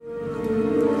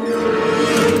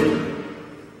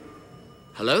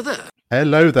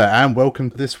Hello there, and welcome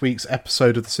to this week's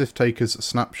episode of the Sith Takers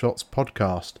Snapshots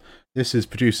podcast. This is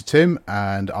producer Tim,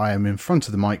 and I am in front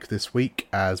of the mic this week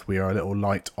as we are a little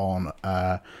light on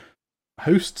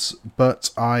hosts, but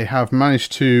I have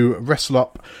managed to wrestle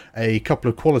up a couple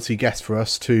of quality guests for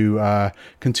us to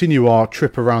continue our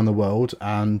trip around the world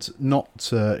and not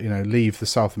leave the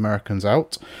South Americans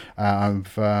out.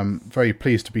 I'm very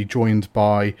pleased to be joined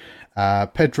by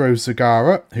Pedro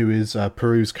Zagara, who is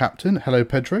Peru's captain. Hello,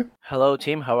 Pedro. Hello,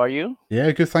 Tim. How are you?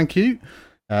 Yeah, good, thank you.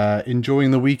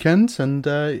 Enjoying the weekend, and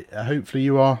hopefully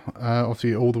you are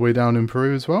obviously all the way down in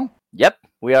Peru as well. Yep,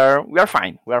 we are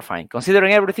fine. We are fine.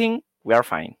 Considering everything, we are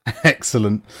fine.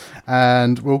 Excellent.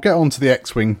 And we'll get on to the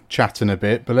X-Wing chat in a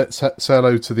bit, but let's say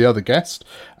hello to the other guest.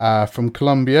 From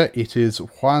Colombia, it is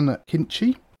Juan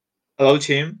Kinchi. Hello,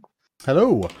 Tim.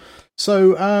 Hello.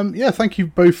 So, thank you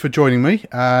both for joining me.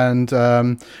 And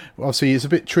obviously, it's a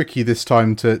bit tricky this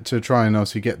time to try and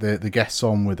obviously get the guests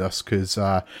on with us because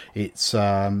it's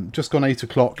just gone 8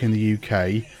 o'clock in the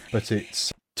UK, but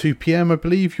it's 2 p.m, I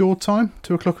believe, your time,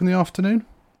 2 o'clock in the afternoon.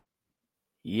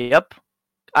 Yep.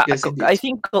 Yes, I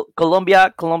think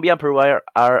Colombia and Peru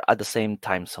are at the same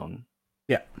time zone.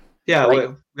 Yeah.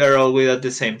 Yeah, we're always at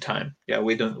the same time. Yeah,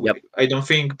 we don't. Yep. I don't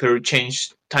think Peru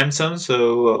changed time zone,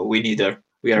 so we neither.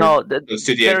 We are No, close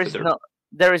to the there is equator.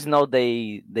 there is no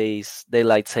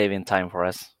daylight saving time for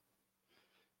us.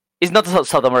 It's not a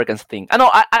South American thing.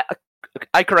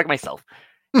 I correct myself.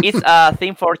 It's a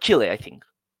thing for Chile, I think,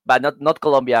 but not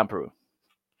Colombia and Peru.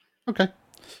 Okay.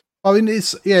 I mean,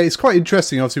 it's quite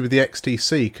interesting, obviously, with the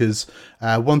XTC, because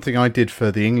one thing I did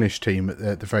for the English team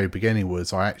at the very beginning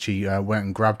was I actually went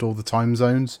and grabbed all the time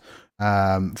zones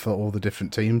for all the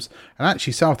different teams, and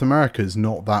actually South America is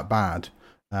not that bad.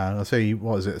 I'll say,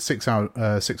 what is it? 6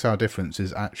 hour difference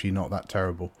is actually not that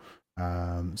terrible,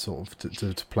 sort of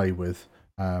to play with.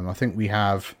 I think we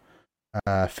have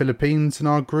Philippines in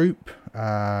our group,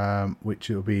 which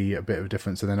will be a bit of a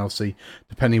difference, and then obviously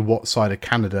depending what side of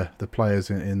Canada the players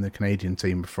in the Canadian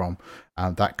team are from,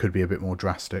 that could be a bit more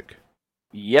drastic.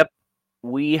 Yep.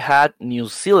 We had New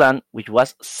Zealand, which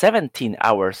was 17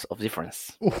 hours of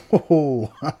difference.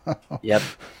 Oh. Yep.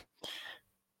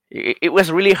 It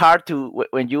was really hard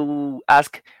when you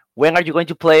ask, when are you going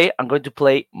to play? I'm going to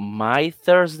play my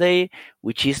Thursday,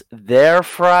 which is their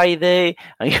Friday.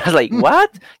 And you're like,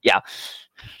 what? Yeah.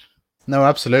 No,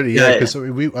 absolutely. Yeah, because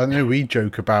I know we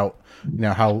joke about,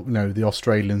 how, the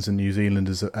Australians and New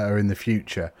Zealanders are in the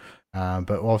future. But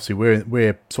obviously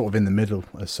we're sort of in the middle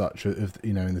as such,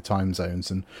 in the time zones.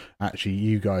 And actually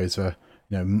you guys are,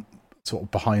 sort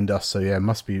of behind us. So yeah, it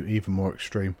must be even more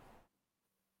extreme.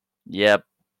 Yep.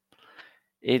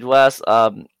 It was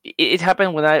it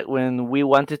happened when we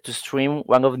wanted to stream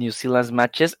one of New Zealand's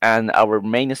matches, and our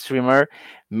main streamer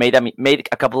made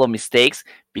a couple of mistakes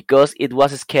because it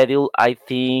was scheduled. I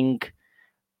think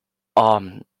it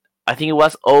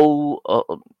was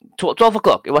 12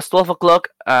 o'clock. It was 12 o'clock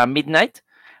midnight,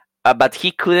 but he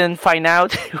couldn't find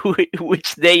out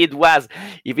which day it was,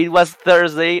 if it was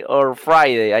Thursday or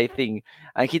Friday, I think.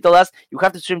 And he told us, you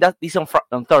have to stream this on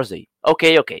Thursday.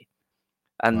 Okay.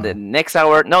 And the next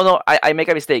hour, no, I make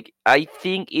a mistake. I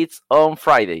think it's on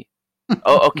Friday.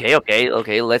 Oh,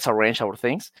 okay. Let's arrange our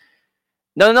things.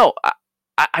 No.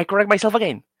 I correct myself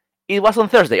again. It was on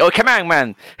Thursday. Oh, come on,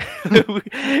 man.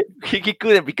 he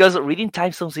couldn't, because reading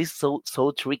time zones is so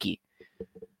tricky.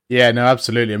 Yeah, no,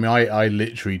 absolutely. I mean, I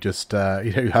literally just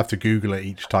you have to Google it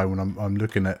each time when I'm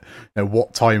looking at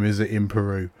what time is it in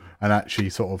Peru, and actually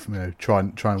sort of try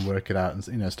and work it out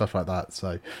and stuff like that.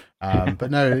 So, but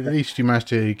no, at least you managed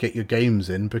to get your games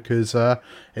in, because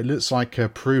it looks like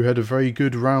Peru had a very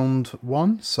good round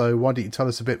one. So why don't you tell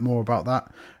us a bit more about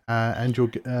that and your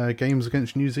games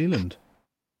against New Zealand?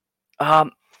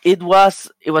 It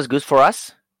was good for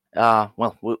us.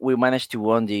 We managed to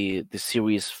win the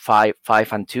series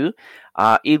 5-2.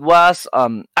 It was I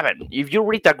mean, if you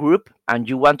read a group and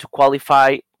you want to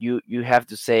qualify, you have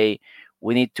to say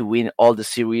we need to win all the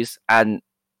series, and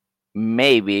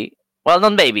it's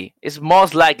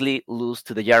most likely lose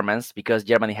to the Germans, because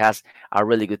Germany has a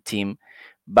really good team.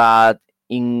 But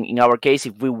in our case,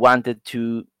 if we wanted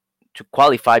to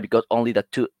qualify, because only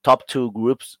the top two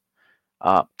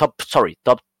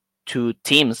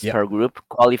teams per group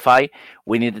qualify,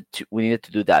 we needed to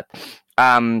do that.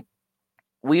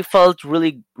 We felt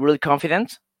really, really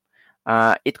confident.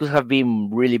 It could have been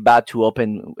really bad to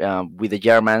open with the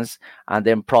Germans and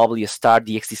then probably start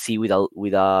the XTC with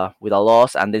a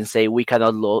loss, and then say we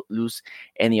cannot lose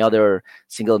any other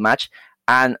single match.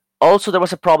 And also there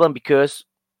was a problem because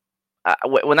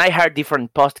when I heard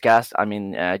different podcasts, I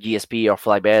mean GSP or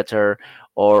Fly Better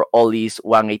or Ollie's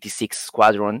 186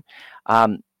 Squadron,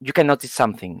 you can notice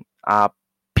something.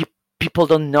 People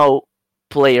don't know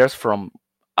players from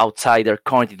outside their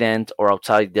continent or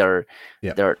outside their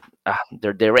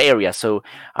area. So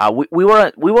we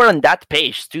were on that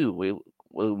page too.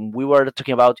 We were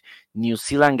talking about New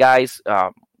Zealand guys.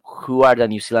 Who are the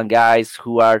New Zealand guys?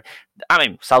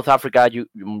 South Africa.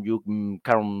 You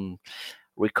can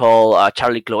recall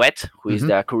Charlie Cloet, who is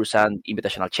the Kyrgyzstan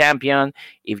Invitational champion.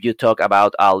 If you talk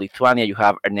about Lithuania, you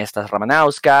have Ernestas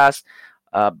Ramanauskas.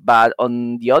 But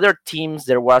on the other teams,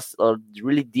 there was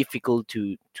really difficult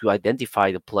to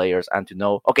identify the players and to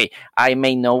know, okay, I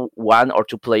may know one or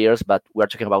two players, but we're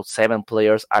talking about 7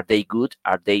 players. Are they good?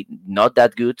 Are they not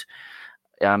that good?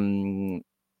 And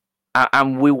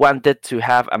we wanted to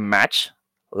have a match.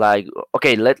 Like,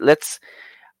 okay, let's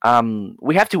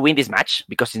we have to win this match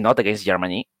because it's not against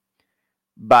Germany.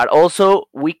 But also,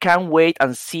 we can wait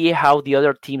and see how the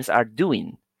other teams are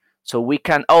doing. So we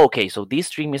can, okay, so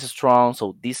this team is strong,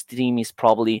 so this team is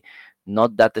probably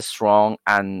not that strong.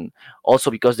 And also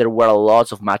because there were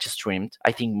lots of matches streamed,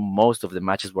 I think most of the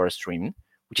matches were streamed,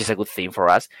 which is a good thing for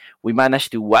us. We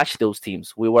managed to watch those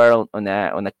teams. We were on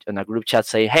a group chat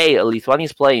saying, hey, Lithuania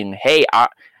is playing, hey,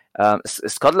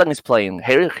 Scotland is playing,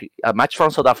 hey, a match from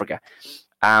South Africa.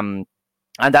 And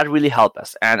that really helped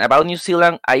us. And about New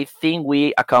Zealand, I think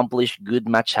we accomplished good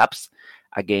matchups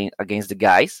against the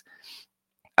guys.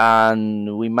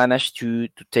 And we managed to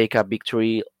take a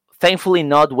victory. Thankfully,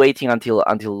 not waiting until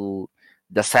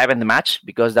the 7th match,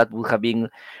 because that would have been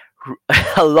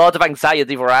a lot of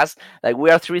anxiety for us. Like,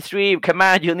 we are 3-3. Come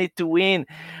on, you need to win,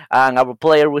 and our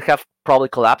player would have probably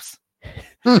collapsed.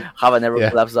 Haven't ever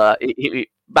collapsed.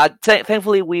 But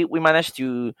thankfully, we managed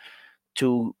to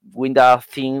win the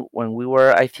thing when we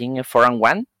were, I think,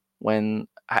 4-1. When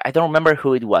I don't remember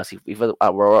who it was, if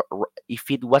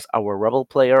it was our rebel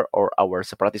player or our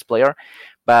separatist player,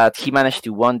 but he managed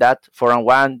to win that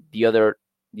 4-1. The other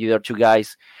 2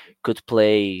 guys could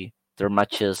play their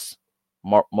matches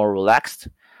more relaxed.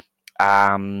 We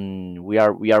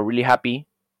are really happy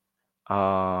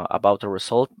about the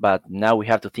result, but now we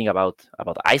have to think about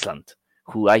Iceland,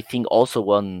 who I think also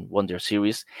won their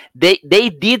series. They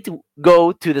did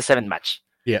go to the 7th match.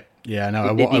 Yeah. No,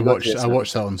 I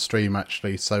watched that on stream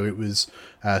actually. So it was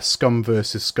Scum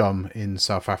versus Scum in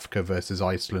South Africa versus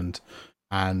Iceland,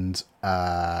 and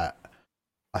I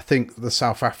think the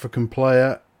South African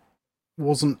player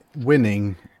wasn't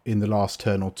winning in the last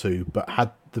turn or two, but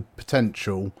had the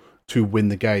potential to win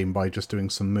the game by just doing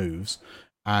some moves.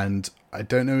 And I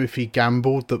don't know if he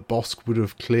gambled that Bosk would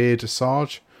have cleared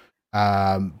Assange,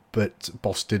 but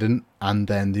Bosk didn't, and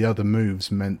then the other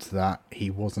moves meant that he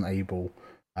wasn't able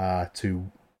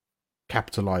to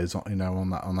capitalize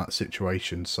on that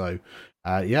situation. So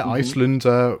Iceland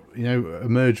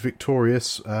emerged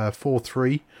victorious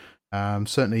 4-3.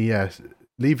 Certainly,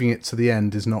 leaving it to the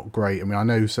end is not great. I mean, I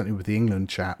know certainly with the England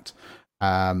chat,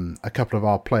 a couple of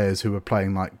our players who were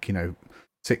playing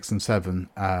 6 and 7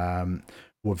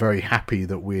 were very happy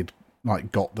that we'd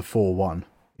got the 4-1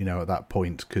 at that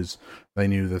point, because they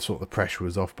knew the pressure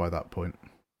was off by that point.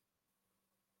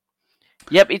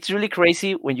 Yep, it's really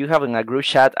crazy when you have in a group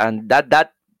chat and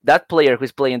that player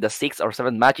who's playing the 6th or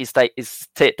 7th match is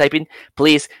typing,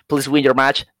 please win your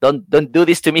match. Don't do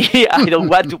this to me. I don't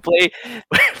want to play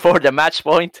for the match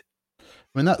point. I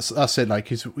mean, that's it.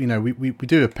 We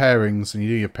do a pairings, and you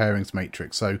do your pairings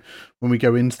matrix. So when we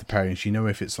go into the pairings,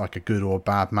 if it's a good or a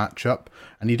bad matchup,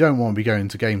 and you don't want to be going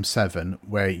to game 7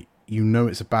 where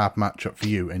it's a bad matchup for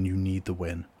you and you need the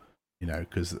win.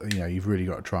 Because you've really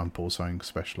got to try and pull something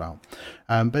special out.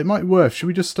 But it might be worth. Should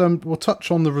we just we'll touch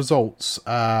on the results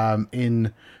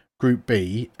in Group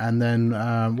B, and then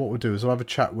what we'll do is we'll have a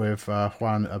chat with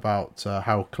Juan about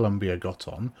how Colombia got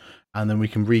on, and then we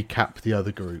can recap the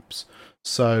other groups.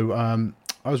 So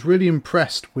I was really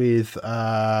impressed with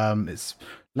it's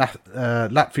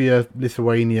Latvia,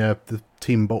 Lithuania, the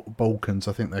Team Balkans,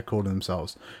 I think they're calling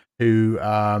themselves, who,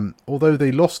 although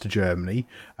they lost to Germany,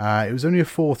 it was only a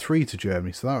 4-3 to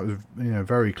Germany, so that was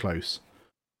very close.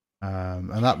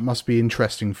 And that must be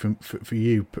interesting for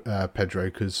you, Pedro,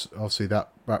 because obviously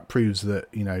that proves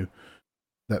that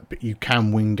that you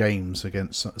can win games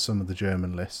against some of the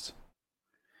German lists.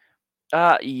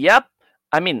 Yep.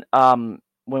 I mean,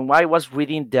 when I was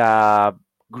reading the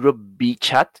Group B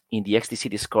chat in the XTC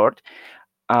Discord,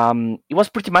 it was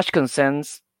pretty much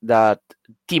consensus that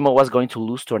Timo was going to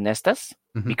lose to Ernestas,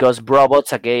 because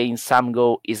Brobots against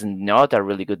Samgo is not a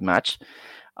really good match.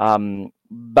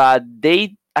 But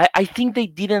I think they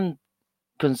didn't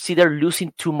consider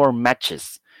losing 2 more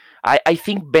matches. I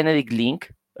think Benedict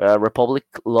Link, Republic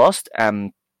lost.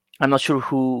 I'm not sure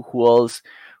who else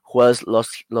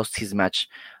lost his match.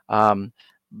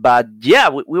 But yeah,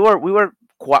 we were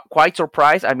quite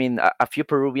surprised. I mean, a few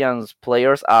Peruvian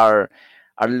players are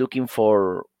looking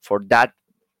for that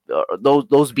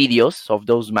those videos of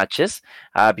those matches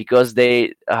because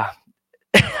they.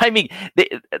 I mean,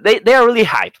 they are really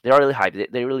hyped. They are really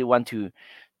hyped. They really want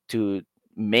to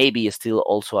maybe still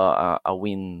also a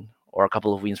win or a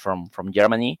couple of wins from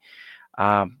Germany.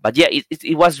 But yeah,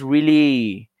 it was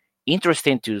really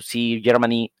interesting to see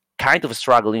Germany kind of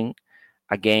struggling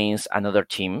against another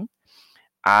team.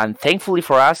 And thankfully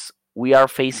for us, we are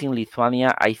facing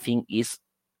Lithuania, I think, is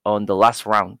on the last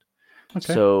round.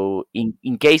 Okay. So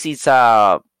in case it's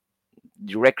a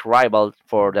direct rival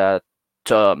for the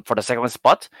second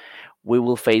spot, we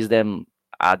will face them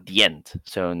at the end.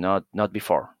 So not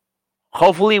before.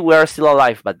 Hopefully we are still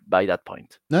alive, but by that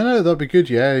point. No, that'd be good.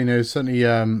 Yeah, certainly,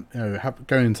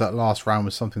 going into that last round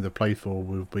with something to play for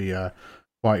will be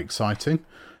quite exciting.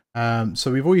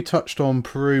 So we've already touched on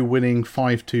Peru winning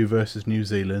 5-2 versus New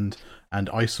Zealand and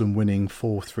Iceland winning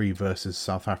 4-3 versus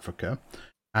South Africa.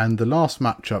 And the last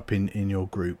matchup in your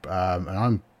group, and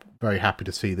I'm very happy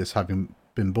to see this, having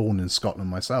been born in Scotland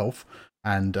myself.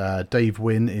 And Dave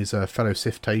Wynn is a fellow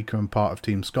SIF taker and part of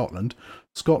Team Scotland.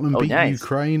 Scotland beat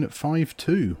Ukraine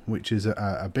 5-2, which is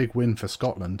a big win for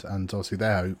Scotland, and obviously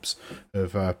their hopes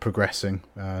of progressing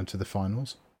to the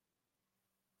finals.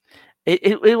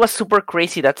 It was super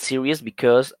crazy, that series,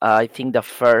 because I think the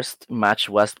first match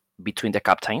was between the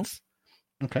captains.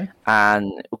 Okay.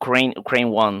 And Ukraine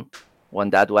won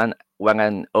that one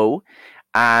 1-0.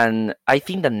 And I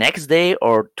think the next day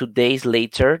or 2 days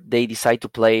later, they decide to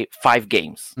play 5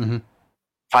 games. Mm-hmm.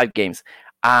 5 games.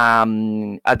 At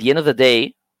the end of the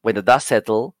day, when the dust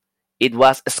settled, it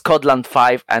was Scotland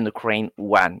 5 and Ukraine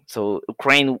 1. So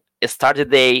Ukraine started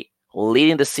the day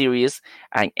leading the series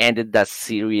and ended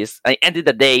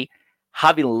the day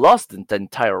having lost the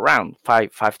entire round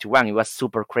 5-1. It was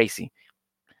super crazy.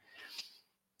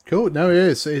 Cool. No, it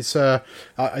is. It's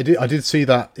I did see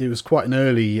that it was quite an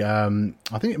early. I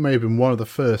think it may have been one of the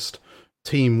first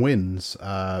team wins,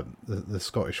 the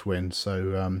Scottish win.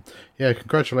 So yeah,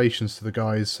 congratulations to the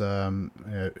guys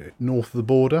north of the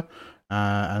border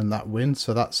and that win.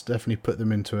 So that's definitely put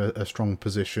them into a strong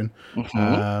position.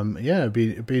 Mm-hmm. Yeah,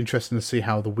 it'd be interesting to see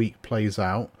how the week plays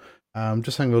out.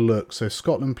 Just having a look. So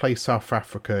Scotland plays South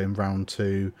Africa in round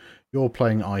 2. You're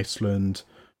playing Iceland.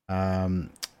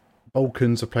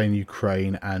 Balkans are playing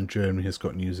Ukraine, and Germany has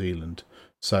got New Zealand.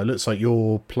 So it looks like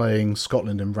you're playing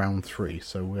Scotland in round 3.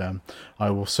 So I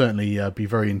will certainly be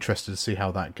very interested to see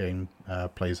how that game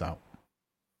plays out.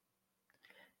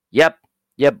 Yep.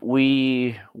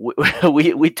 We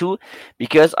too,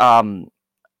 because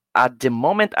at the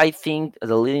moment I think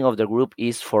the leading of the group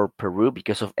is for Peru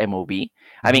because of MOB.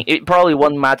 Mm-hmm. I mean, it probably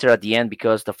won't matter at the end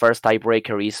because the first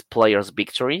tiebreaker is players'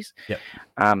 victories. Yep.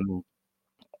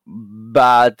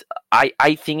 But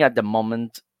I think at the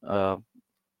moment,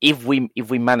 if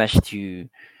we manage to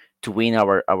win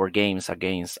our games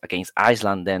against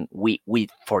Iceland, then we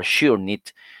for sure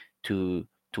need to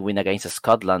win against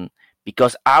Scotland,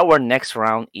 because our next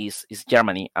round is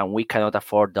Germany, and we cannot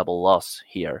afford double loss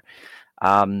here. We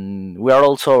are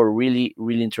also really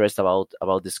interested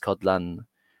about the Scotland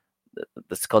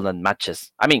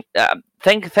matches. I mean,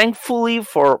 thankfully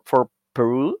for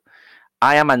Peru,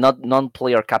 I am a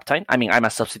non-player captain. I mean, I'm a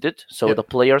substitute, so the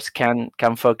players can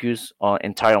focus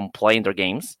entirely on playing their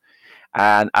games,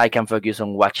 and I can focus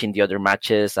on watching the other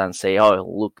matches and say, "Oh,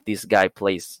 look, this guy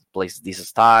plays this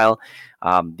style.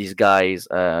 This guy's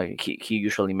he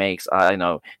usually makes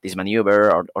this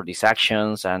maneuver or these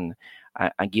actions, and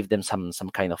give them some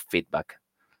kind of feedback."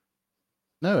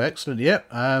 No, excellent. Yeah.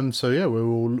 So yeah,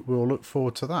 we'll look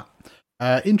forward to that.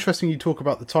 Interesting you talk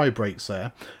about the tie breaks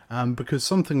there, because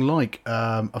something like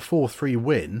a 4-3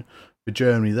 win for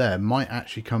Germany there might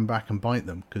actually come back and bite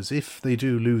them, because if they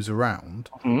do lose a round,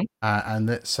 and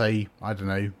let's say, I don't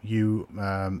know, you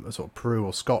sort of Peru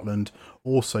or Scotland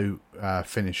also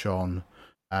finish on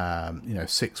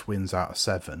 6 wins out of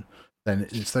 7, then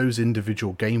it's those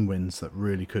individual game wins that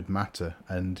really could matter.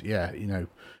 And yeah,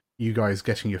 you guys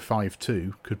getting your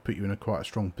 5-2 could put you in quite a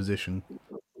strong position.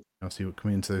 I'll see what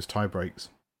coming into those tie breaks.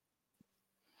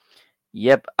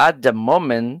 Yep. At the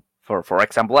moment, for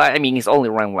example, I mean, it's only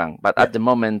round 1, but at the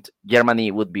moment, Germany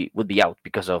would be out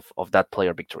because of that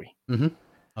player victory. Mm-hmm.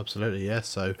 Absolutely, yeah.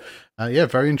 So, yeah,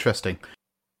 very interesting.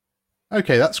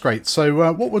 Okay, that's great.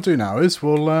 So, what we'll do now is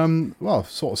we'll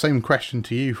sort of same question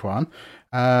to you, Juan.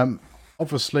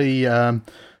 Obviously,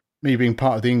 me being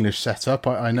part of the English setup,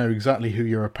 I know exactly who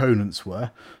your opponents were.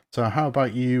 So how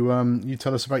about you? You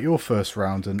tell us about your first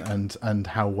round and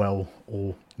how well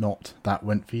or not that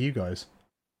went for you guys.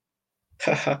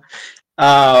 To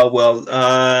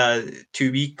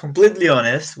be completely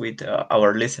honest with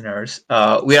our listeners,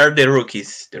 we are the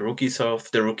rookies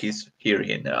of the rookies here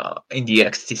in the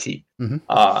XTC.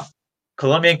 Mm-hmm.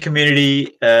 Colombian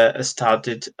community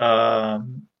started,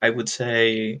 I would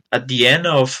say, at the end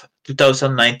of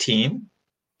 2019.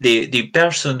 The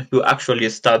person who actually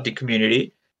started the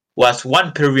community was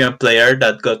one Peruvian player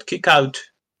that got kicked out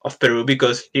of Peru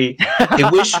because he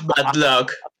wished bad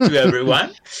luck to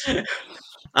everyone.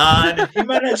 And he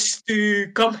managed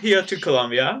to come here to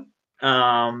Colombia,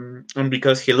 and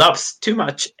because he loves too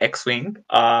much X-Wing,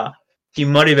 he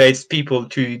motivates people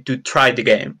to try the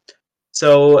game.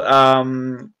 So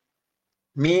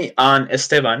me and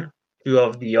Esteban, two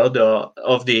of the other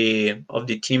of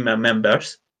the team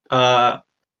members,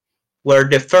 were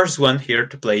the first one here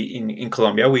to play in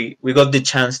Colombia. We got the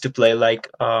chance to play like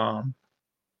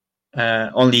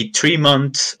only 3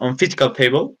 months on physical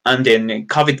table, and then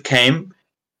COVID came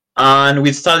and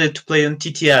we started to play on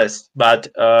TTS, but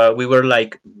we were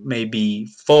like maybe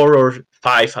 4 or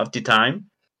 5 at the time,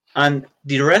 and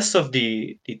the rest of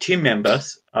the team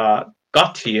members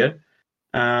got here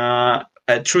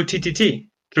through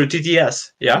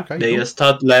TTS. Yeah, Okay, they cool.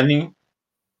 start learning,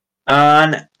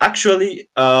 and actually,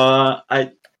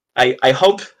 I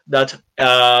hope that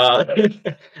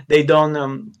they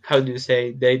don't how do you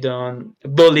say, they don't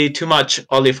bully too much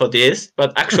Oli for this,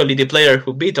 but actually the player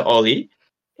who beat Oli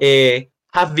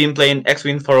have been playing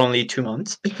X-Wing for only 2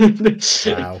 months.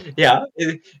 Wow. Yeah,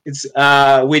 it's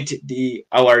with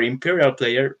our Imperial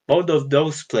player. Both of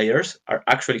those players are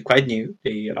actually quite new.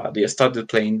 They started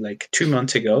playing like 2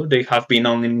 months ago. They have been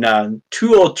only in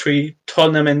 2 or 3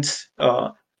 tournaments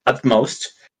at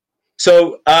most.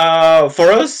 So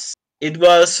for us, it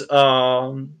was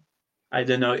I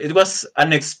don't know. It was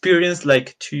an experience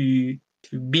like to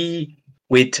be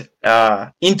with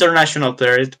international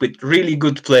players, with really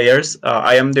good players.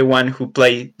 I am the one who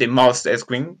play the most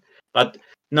X-Wing, but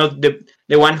not the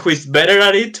one who is better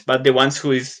at it, but the ones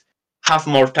who is have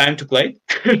more time to play.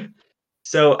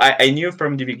 So I knew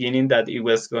from the beginning that it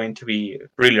was going to be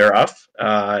really rough.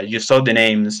 You saw the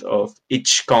names of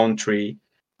each country,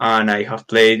 and I have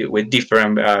played with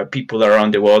different people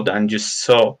around the world, and just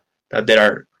saw that there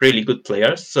are really good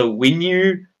players. So we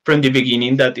knew from the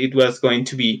beginning that it was going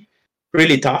to be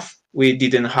really tough. We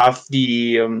didn't have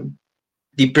the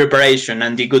preparation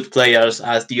and the good players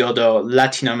as the other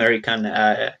Latin American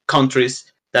countries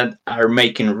that are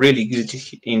making really good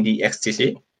in the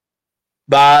XTC.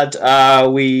 But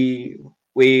we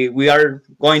are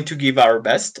going to give our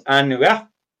best, and yeah.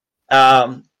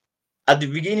 At the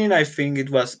beginning, I think it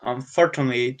was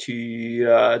unfortunately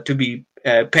to be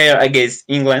paired against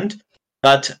England,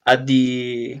 but at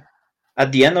the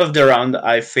end of the round,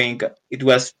 I think it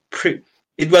was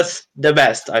the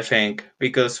best. I think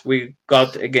because we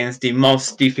got against the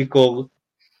most difficult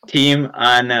team,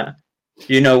 and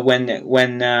when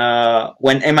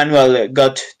Emmanuel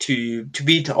got to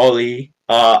beat Oli,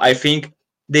 I think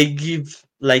they give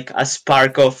like a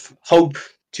spark of hope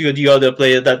to the other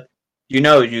player that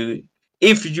you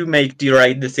if you make the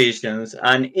right decisions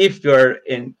and if you're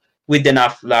in with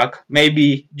enough luck,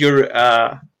 maybe you're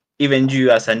even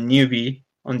you as a newbie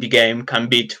on the game can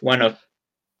beat one of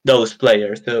those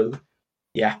players. So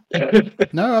yeah.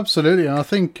 No, absolutely, and I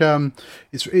think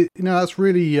that's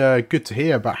really good to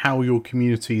hear about how your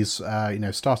communities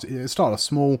started. It started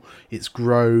small, it's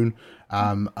grown.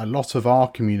 A lot of our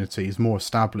communities, more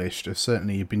established, have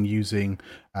certainly been using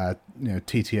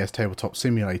TTS Tabletop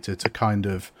Simulator to kind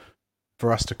of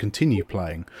for us to continue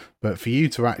playing, but for you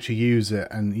to actually use it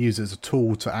and use it as a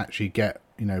tool to actually get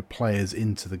players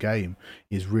into the game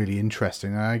is really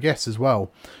interesting. And I guess as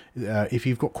well, if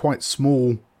you've got quite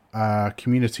small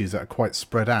communities that are quite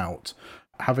spread out,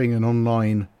 having an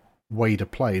online way to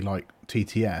play like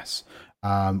TTS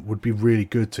would be really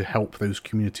good to help those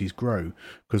communities grow.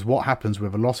 Because what happens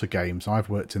with a lot of games, I've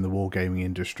worked in the wargaming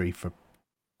industry for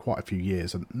quite a few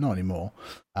years, and not anymore,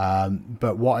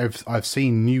 but what I've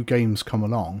seen new games come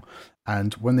along,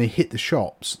 and when they hit the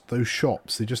shops, those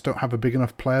shops, they just don't have a big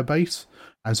enough player base,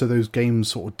 and so those games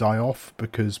sort of die off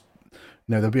because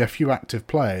there'll be a few active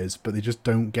players, but they just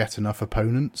don't get enough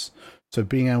opponents. So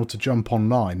being able to jump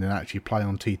online and actually play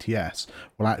on TTS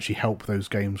will actually help those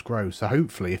games grow. So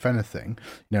hopefully, if anything,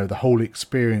 the whole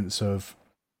experience of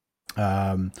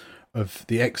of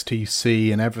the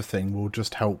XTC and everything will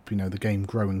just help, the game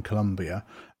grow in Colombia.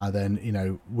 And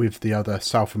then, with the other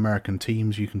South American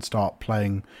teams, you can start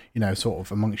playing, sort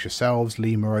of amongst yourselves,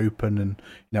 Lima Open and,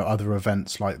 other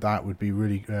events like that would be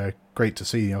really great to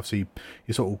see. Obviously,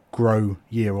 you sort of grow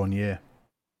year on year.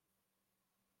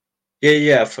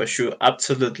 Yeah, for sure.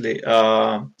 Absolutely.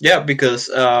 Because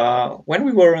when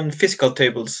we were on physical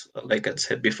tables, like I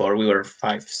said before, we were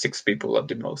 5-6 people at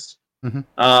the most. Mm-hmm.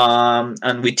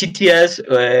 And with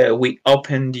TTS, we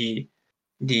opened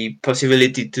the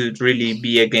possibility to really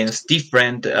be against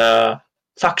different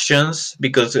factions,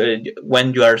 because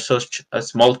when you are such a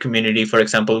small community, for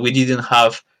example, we didn't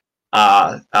have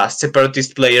a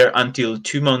separatist player until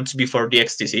 2 months before the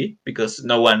XTC, because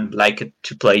no one liked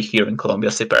to play here in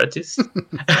Colombia separatists.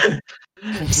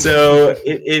 So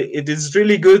it is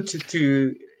really good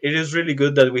it is really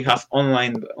good that we have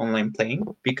online playing,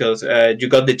 because you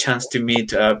got the chance to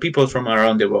meet people from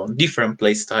around the world, different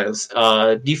play styles,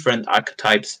 different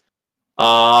archetypes,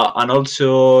 and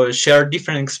also share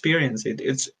different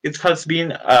experiences. It has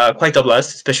been quite a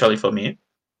blast, especially for me.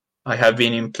 I have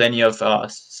been in plenty of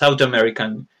South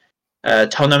American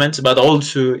tournaments, but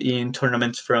also in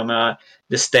tournaments from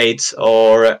the States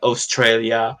or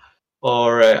Australia,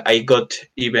 or I got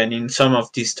even in some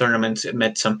of these tournaments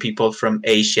met some people from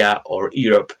Asia or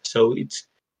Europe. So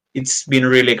it's been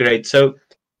really great. So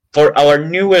for our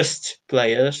newest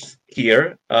players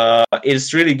here,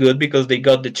 it's really good because they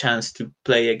got the chance to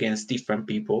play against different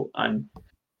people and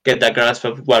get a grasp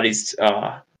of what is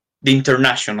the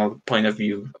international point of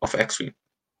view of X-Wing.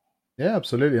 Yeah,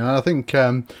 absolutely, and I think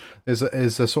there's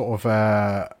a sort of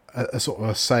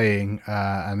a saying,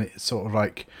 and it's sort of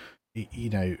like,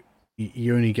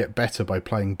 you only get better by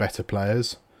playing better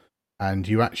players, and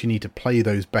you actually need to play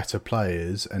those better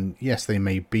players. And yes, they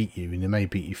may beat you, and they may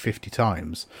beat you 50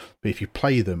 times, but if you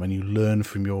play them and you learn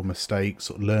from your mistakes,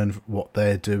 learn what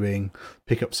they're doing,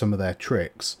 pick up some of their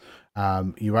tricks,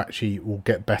 you actually will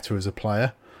get better as a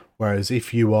player. Whereas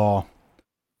if you are,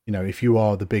 if you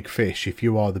are the big fish, if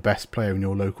you are the best player in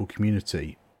your local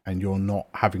community and you're not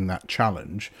having that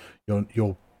challenge,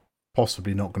 you're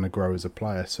possibly not going to grow as a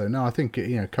player. So no, I think,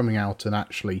 coming out and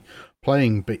actually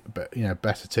playing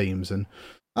better teams, and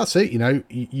that's it.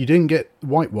 You didn't get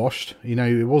whitewashed.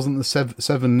 It wasn't the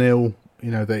 7-0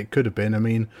 that it could have been. I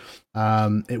mean,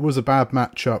 it was a bad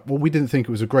matchup. Well, we didn't think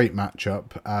it was a great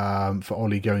matchup for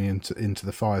Ollie going into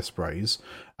the fire sprays,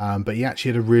 but he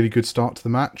actually had a really good start to the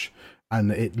match,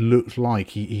 and it looked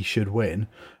like he should win.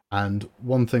 And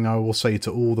one thing I will say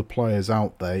to all the players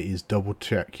out there is double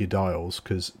check your dials,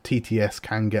 because TTS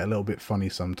can get a little bit funny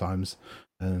sometimes,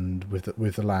 and with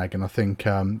the lag. And I think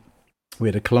we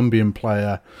had a Colombian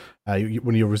player,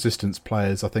 one of your resistance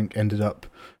players, I think ended up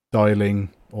dialing,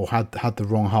 or had the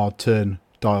wrong hard turn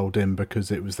dialed in because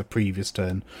it was the previous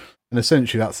turn. And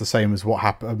essentially that's the same as what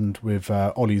happened with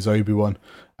Ollie's Obi-Wan.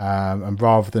 And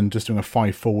rather than just doing a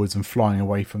 5 forwards and flying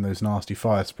away from those nasty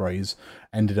fire sprays,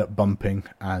 ended up bumping.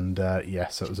 And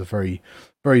yes, it was a very,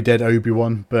 very dead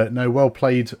Obi-Wan. But no, well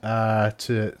played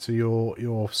to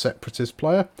your separatist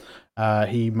player.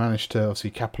 He managed to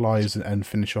obviously capitalise and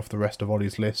finish off the rest of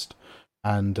Ollie's list,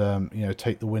 and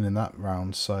take the win in that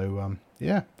round. So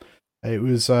yeah. It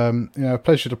was a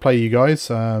pleasure to play you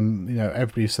guys.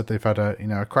 Everybody said they've had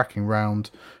a cracking round,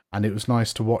 and it was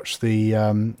nice to watch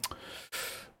the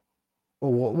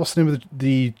what's the name of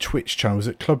the Twitch channel? Was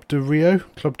it Club de Rio?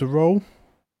 Club de Roll?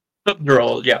 Club de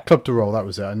Roll, yeah. Club de Roll, that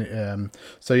was it. And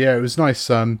so yeah, it was nice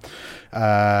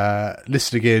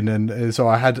listening in, and so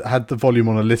I had the volume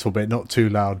on a little bit, not too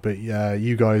loud, but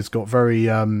you guys got very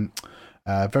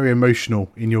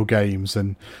emotional in your games,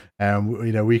 and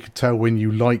we could tell when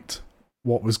you liked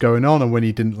what was going on and when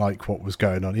you didn't like what was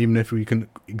going on, even if we couldn't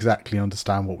exactly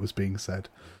understand what was being said.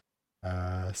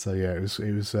 So yeah, it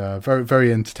was very,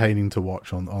 very entertaining to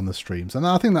watch on the streams, and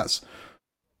I think that's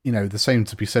the same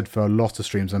to be said for a lot of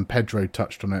streams. And Pedro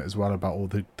touched on it as well about all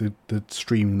the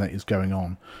streaming that is going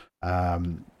on.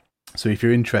 So if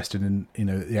you're interested in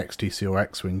the XTC or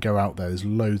X-Wing, go out there. There's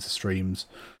loads of streams.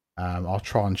 I'll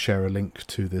try and share a link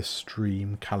to this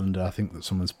stream calendar I think that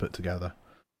someone's put together.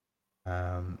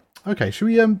 Okay, should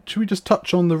we just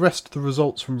touch on the rest of the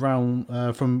results from round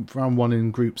 1 in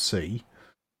Group C?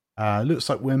 Looks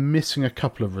like we're missing a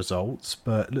couple of results,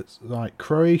 but looks like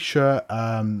Croatia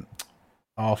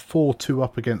are 4-2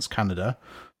 up against Canada.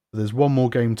 There's one more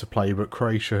game to play, but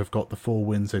Croatia have got the 4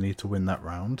 wins they need to win that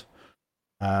round.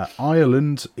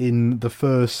 Ireland in the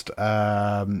first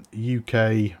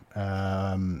UK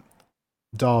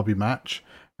derby match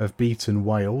have beaten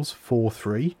Wales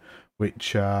 4-3,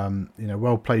 which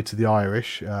well played to the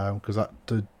Irish, because that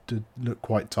did look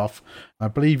quite tough. I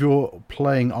believe you're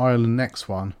playing Ireland next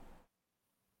one.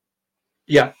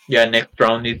 Yeah. Next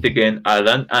round is again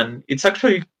Ireland, and it's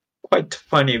actually quite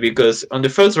funny because on the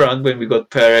first round when we got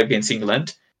paired against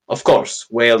England, of course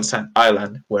Wales and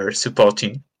Ireland were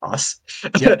supporting us.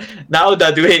 Yep. Now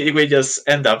that we just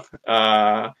end up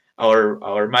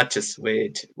our matches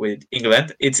with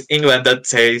England, it's England that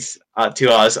says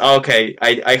to us, "Okay,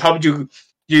 I hope you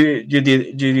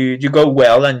go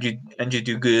well and you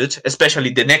do good,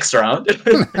 especially the next round."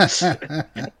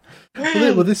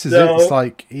 Well, this is it. It's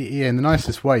like, in the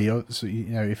nicest way.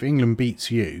 If England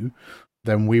beats you,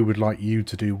 then we would like you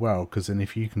to do well, because then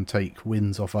if you can take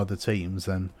wins off other teams,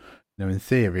 then in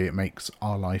theory it makes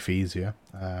our life easier.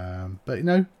 But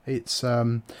it's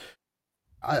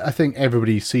I think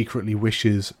everybody secretly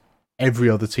wishes every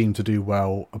other team to do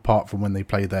well, apart from when they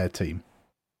play their team.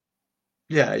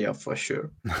 Yeah, for sure.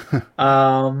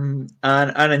 And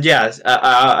yes,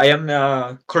 I am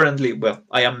currently,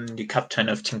 I am the captain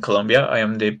of Team Colombia. I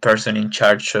am the person in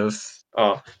charge of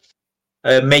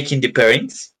making the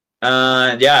pairings.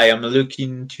 And I am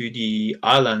looking to the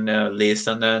Ireland list,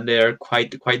 and they're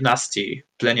quite nasty.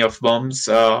 Plenty of bombs.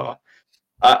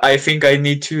 I think I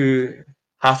need to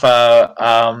have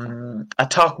a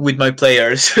talk with my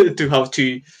players to how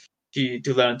to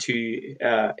learn to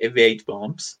evade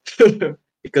bombs.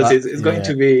 Because it's going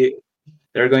to be,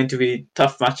 there are going to be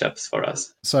tough matchups for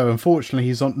us. So unfortunately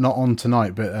he's not on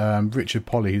tonight, but Richard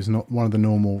Polly, who's not one of the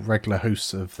normal regular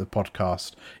hosts of the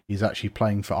podcast, he's actually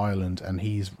playing for Ireland, and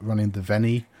he's running the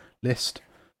Veni list,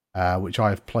 which I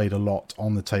have played a lot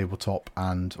on the tabletop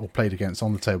or played against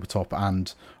on the tabletop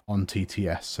and on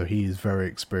TTS, so he is very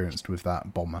experienced with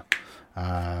that bomber.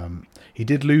 He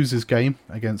did lose his game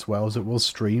against Wales. It was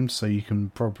streamed, so you can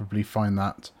probably find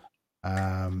that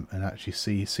and actually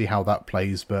see how that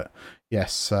plays. But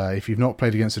yes, if you've not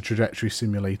played against a trajectory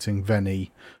simulating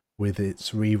Veni with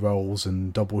its re-rolls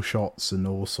and double shots and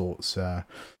all sorts,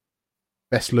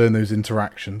 best learn those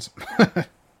interactions.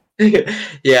 No,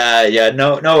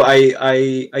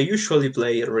 I usually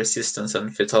play Resistance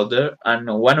and Fetalder, and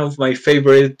one of my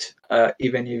favorite,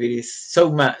 even if it is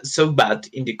so bad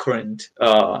in the current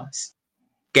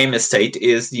game state,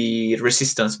 is the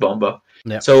Resistance Bomber.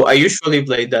 Yep. So I usually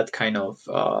play that kind of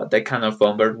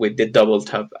bomber with the double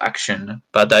tap action,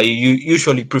 but I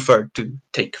usually prefer to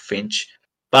take Finch.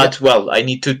 But I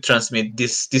need to transmit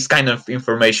this kind of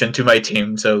information to my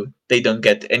team so they don't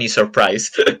get any surprise.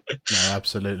 No,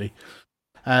 absolutely.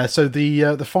 So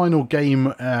the final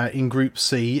game in Group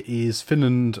C is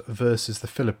Finland versus the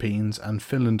Philippines, and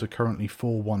Finland are currently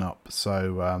 4-1 up.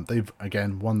 So they've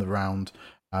again won the round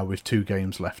with 2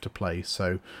 games left to play.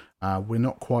 So we're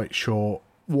not quite sure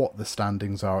what the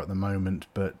standings are at the moment,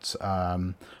 but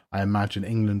I imagine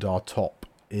England are top,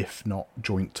 if not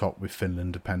joint top with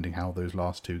Finland, depending how those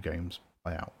last 2 games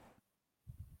play out.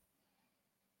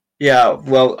 Yeah,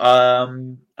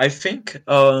 I think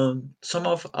some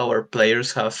of our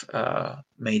players have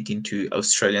made into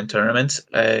Australian tournaments,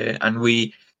 and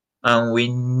we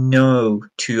know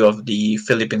 2 of the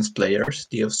Philippines players,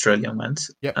 the Australian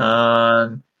ones. Yep.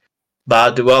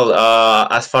 But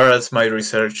as far as my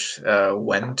research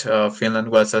went, Finland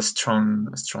was a strong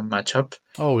matchup.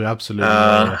 Oh, absolutely.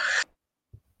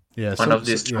 One of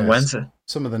these strong ones.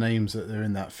 Some of the names that are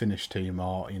in that Finnish team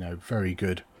are, very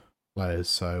good players.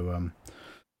 So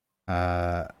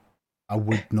I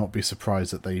would not be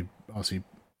surprised that they obviously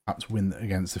perhaps win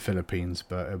against the Philippines,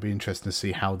 but it'll be interesting to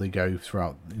see how they go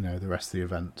throughout, the rest of the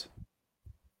event.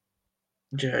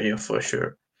 Yeah, for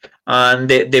sure. And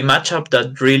the matchup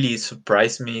that really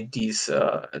surprised me this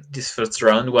first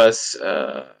round was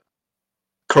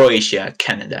Croatia,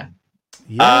 Canada.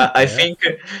 I think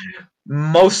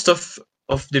most of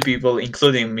the people,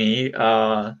 including me,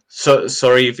 so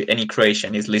sorry if any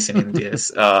Croatian is listening to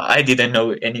this. I didn't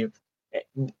know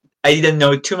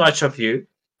too much of you,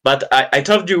 but I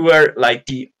thought you were like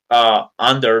the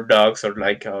underdogs, or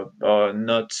like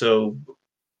not so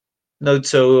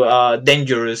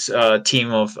dangerous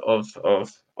team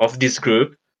of this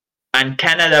group. And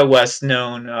Canada was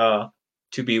known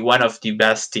to be one of the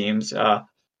best teams.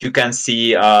 You can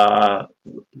see,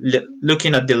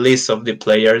 looking at the list of the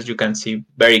players, you can see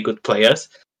very good players.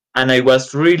 And I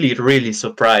was really, really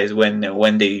surprised when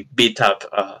they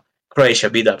Croatia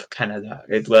beat up Canada.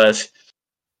 It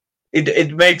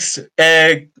makes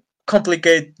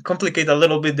complicate a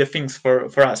little bit the things for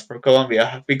us, for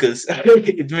Colombia, because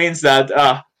it means that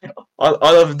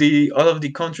all of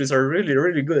the countries are really,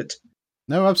 really good.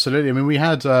 No, absolutely. I mean, we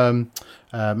had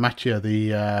Mattia,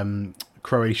 the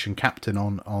Croatian captain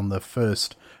on the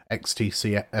first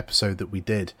XTC episode that we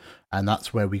did, and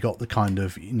that's where we got the kind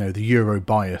of, the Euro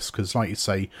bias, because like you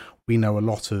say, we know a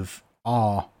lot of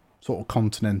our sort of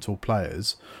continental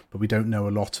players, but we don't know a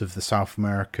lot of the South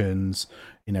Americans.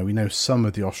 We know some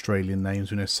of the Australian names,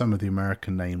 we know some of the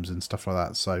American names and stuff like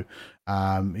that. So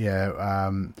I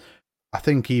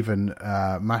think even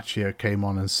Machia came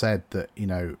on and said that,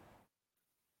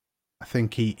 I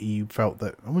think he felt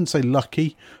that, I wouldn't say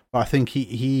lucky, but I think he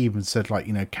even said,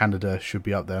 like, Canada should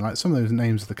be up there. Like some of those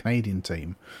names of the Canadian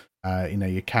team,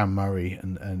 your Cam Murray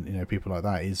and people like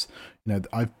that is,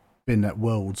 I've been at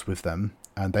Worlds with them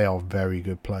and they are very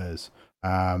good players.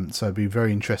 So it'd be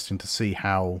very interesting to see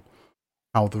how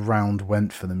the round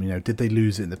went for them. Did they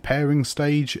lose it in the pairing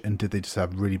stage, and did they just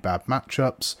have really bad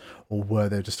matchups, or were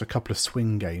there just a couple of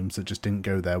swing games that just didn't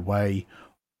go their way?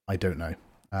 I don't know.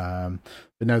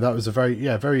 But no, that was a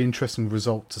very interesting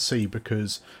result to see,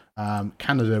 because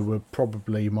Canada were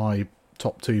probably my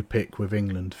top 2 pick with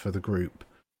England for the group.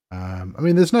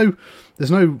 There's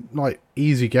no like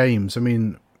easy games.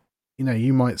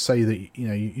 You might say that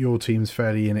your team's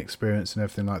fairly inexperienced and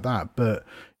everything like that, but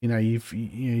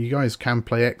you guys can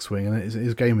play X-Wing, and it's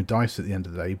a game of dice at the end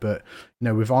of the day. But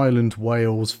with Ireland,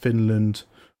 Wales, Finland,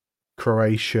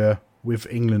 Croatia, with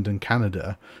England and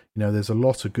Canada, there's a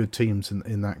lot of good teams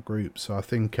in that group. So I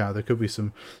think there could be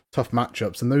some tough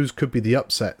matchups, and those could be the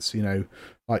upsets.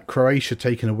 Like Croatia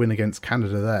taking a win against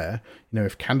Canada there.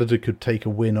 If Canada could take a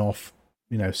win off,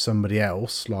 somebody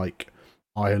else like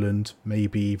Ireland,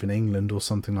 maybe even England or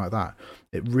something like that,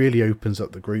 it really opens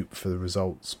up the group for the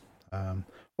results.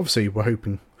 Obviously, we're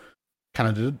hoping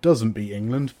Canada doesn't beat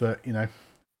England, but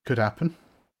could happen.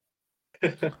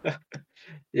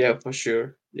 Yeah, for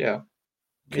sure. Yeah,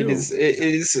 cool.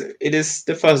 It is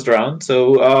the first round,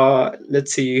 so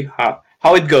let's see how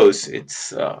it goes. It's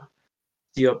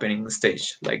the opening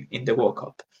stage, like in the World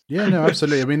Cup. Yeah, no,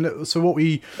 absolutely. So what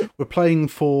we're playing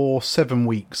for 7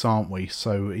 weeks, aren't we?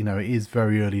 So it is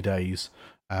very early days,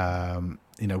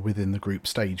 within the group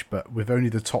stage. But with only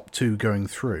the top 2 going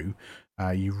through,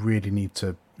 you really need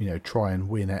to try and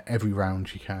win at every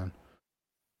round you can.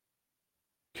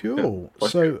 Cool.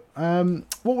 So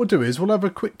what we'll do is we'll have a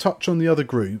quick touch on the other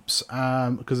groups,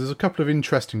 because there's a couple of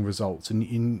interesting results, and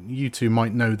you two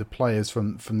might know the players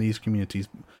from these communities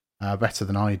better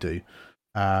than I do.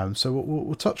 So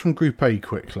we'll touch on Group A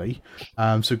quickly.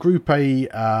 So Group A,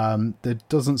 there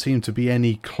doesn't seem to be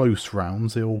any close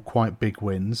rounds. They're all quite big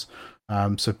wins.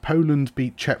 So Poland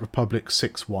beat Czech Republic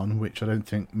 6-1, which I don't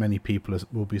think many people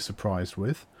will be surprised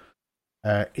with.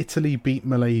 Italy beat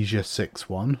Malaysia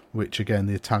 6-1, which again,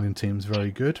 the Italian team's very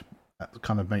good. That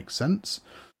kind of makes sense.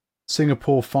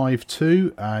 Singapore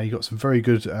 5-2. You got some very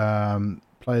good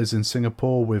players in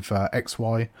Singapore with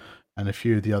XY and a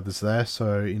few of the others there.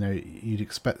 So, you'd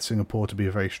expect Singapore to be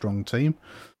a very strong team.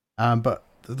 But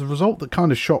the result that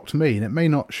kind of shocked me, and it may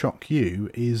not shock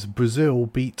you, is Brazil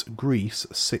beat Greece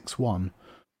 6-1.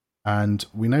 And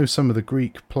we know some of the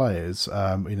Greek players,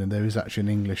 there is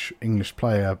actually an English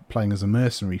player playing as a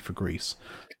mercenary for Greece.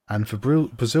 And for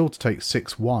Brazil to take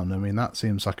 6-1, that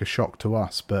seems like a shock to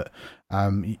us. But I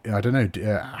don't know,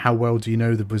 how well do you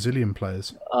know the Brazilian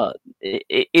players?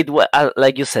 It was,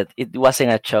 like you said, it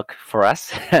wasn't a shock for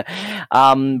us.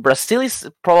 Brazil is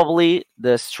probably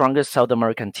the strongest South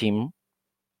American team,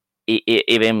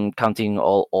 even counting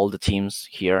all the teams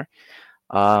here.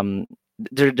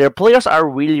 Their players are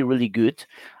really, really good.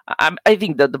 I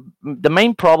think that the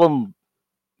main problem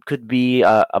could be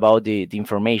about the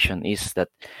information, is that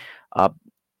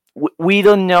we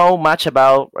don't know much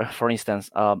about, for instance,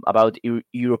 about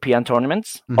European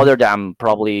tournaments, other than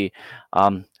probably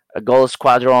a Gold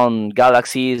Squadron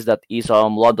Galaxies that is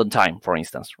on London time, for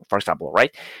example,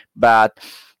 right? But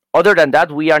other than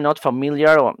that, we are not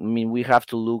familiar. We have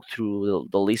to look through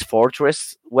the List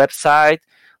Fortress website,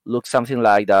 look something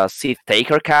like the Sith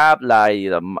Taker Cup, like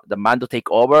the Mando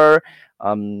Takeover,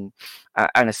 and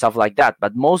stuff like that.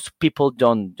 But most people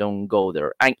don't go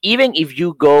there. And even if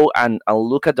you go and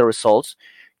look at the results,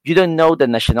 you don't know the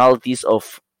nationalities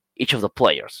of each of the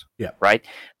players. Yeah. Right.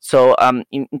 So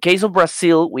in case of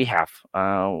Brazil, we have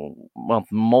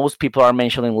most people are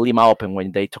mentioning Lima Open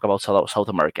when they talk about South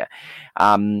America.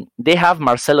 They have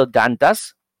Marcelo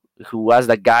Dantas, who was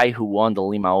the guy who won the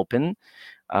Lima Open,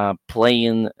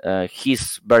 playing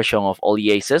his version of all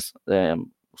the aces,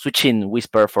 switching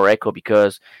Whisper for Echo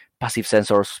because passive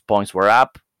sensors points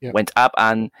went up,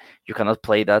 and you cannot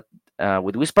play that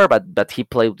with Whisper. But he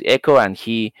played with Echo, and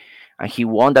he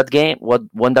won that game.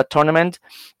 Won that tournament.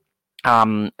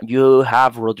 You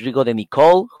have Rodrigo de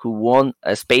Nicol, who won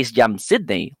Space Jam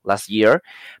Sydney last year,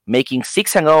 making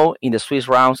 6-0 in the Swiss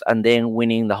rounds and then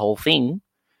winning the whole thing.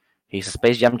 He's a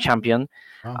Space Jam champion.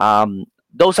 Wow.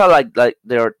 Those are like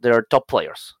they're top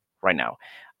players right now,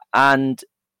 and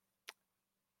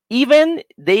even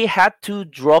they had to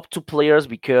drop 2 players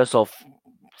because of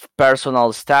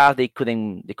personal stuff. They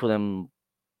couldn't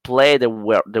play. They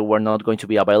were not going to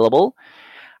be available.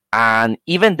 And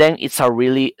even then, it's a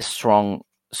really strong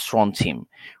team.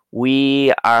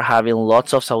 We are having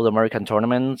lots of South American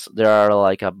tournaments. There are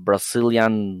like a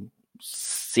Brazilian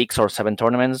 6 or 7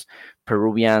 tournaments.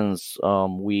 Peruvians,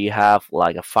 we have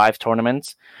like 5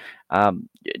 tournaments.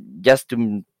 Just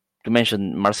to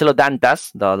mention, Marcelo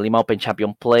Dantas, the Lima Open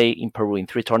champion, played in Peru in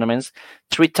 3 tournaments.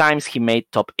 3 times he made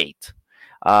top 8.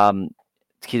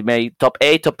 He made top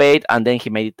 8, and then he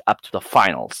made it up to the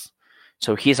finals.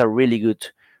 So he's a really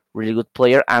good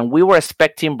player, and we were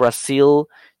expecting Brazil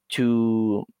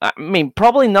to,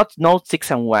 probably not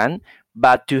 6-1,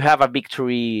 but to have a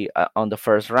victory on the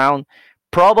first round.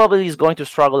 Probably is going to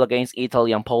struggle against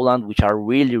Italy and Poland, which are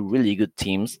really, really good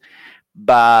teams.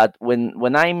 But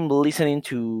when I'm listening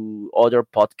to other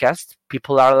podcasts,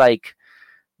 people are like,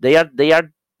 they are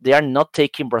not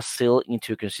taking Brazil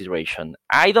into consideration.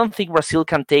 I don't think Brazil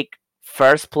can take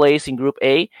first place in Group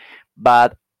A,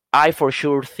 but I for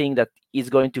sure think that is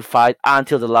going to fight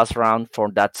until the last round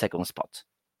for that second spot.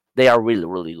 They are really,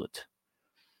 really good.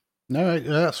 No,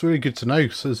 that's really good to know.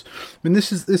 Because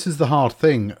this is the hard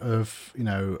thing of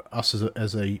us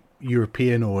as a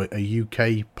European or a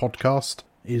UK podcast,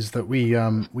 is that we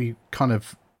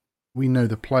know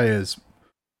the players.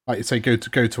 Like you say, go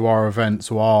to our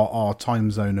events or our time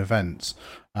zone events.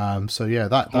 So yeah,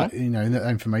 that that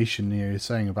information you're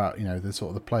saying about the sort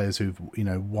of the players who've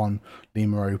won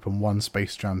Lima Open, won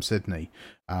Space Jam Sydney.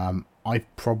 I've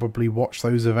probably watched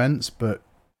those events, but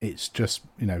it's just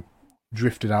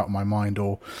drifted out of my mind,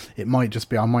 or it might just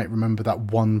be I might remember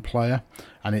that one player,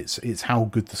 and it's how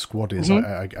good the squad is,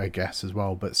 I guess, as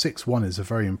well. But 6-1 is a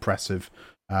very impressive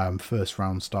first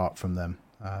round start from them.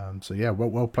 So yeah,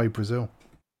 well played, Brazil.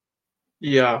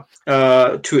 Yeah.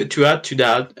 To add to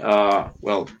that,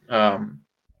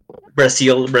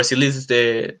 Brazil is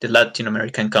the Latin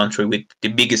American country with the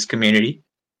biggest community.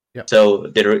 Yep. So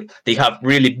they have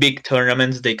really big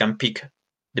tournaments. They can pick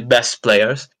the best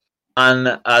players.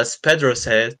 And as Pedro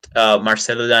said,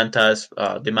 Marcelo Dantas,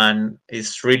 the man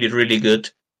is really, really good.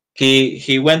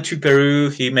 He went to Peru.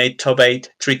 He made top 8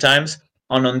 3 times.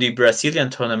 And on the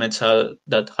Brazilian tournaments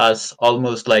that has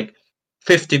almost like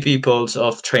 50 people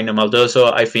of Treino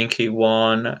Maldoso, I think he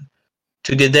won.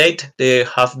 To the date, there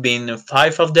have been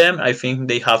 5 of them. I think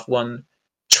they have won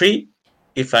 3,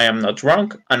 if I am not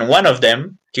wrong. And one of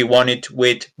them, he won it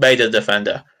with Vader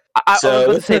Defender. I was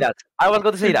going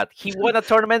to say that. He won a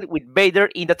tournament with Vader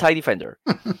in the TIE Defender.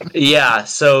 Yeah,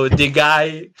 so the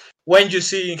guy, when you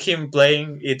see him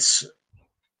playing, it's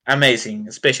amazing.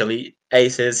 Especially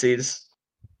Aces is...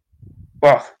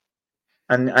 Wow.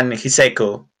 And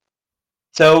Hiseko.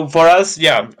 So for us,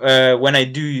 when I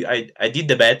did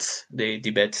the bets,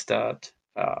 the bets that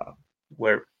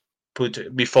were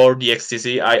put before the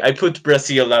XTC, I put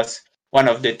Brazil as one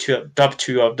of the top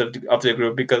 2 of the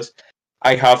group, because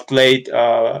I have played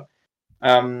a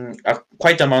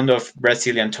quite amount of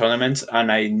Brazilian tournaments,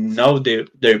 and I know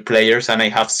their players, and I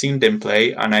have seen them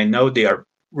play, and I know they are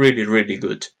really, really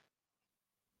good.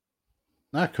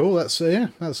 Cool.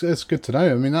 That's good to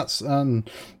know. That's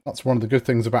one of the good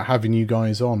things about having you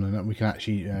guys on, and that we can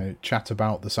actually chat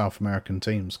about the South American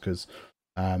teams, because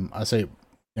I say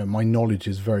my knowledge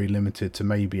is very limited to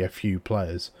maybe a few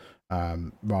players,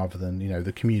 rather than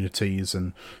the communities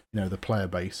and the player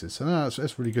bases. So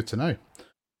that's really good to know.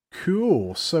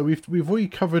 Cool. So we've already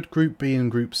covered Group B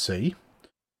and Group C.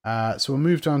 So we'll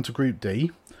move down to Group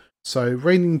D. So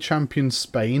reigning champions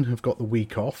Spain have got the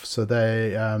week off. So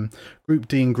they Group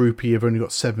D and Group E have only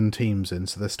got 7 teams in,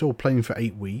 so they're still playing for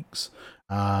 8 weeks.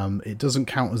 It doesn't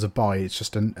count as a bye. It's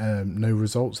just no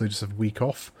results. They just have a week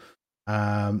off.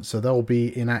 So they'll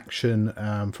be in action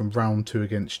from round 2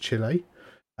 against Chile.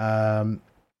 And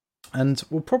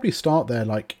we'll probably start there.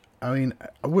 I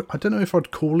don't know if I'd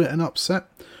call it an upset,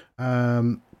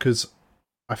 because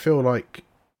I feel like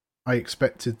I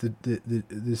expected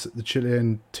the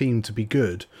Chilean team to be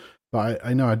good, but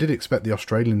I know I did expect the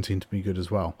Australian team to be good as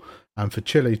well. And for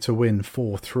Chile to win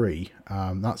 4-3,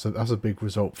 that's a big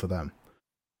result for them.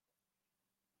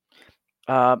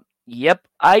 Yep,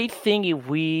 I think if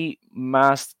we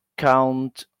must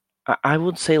count, I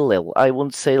would say level. I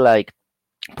wouldn't say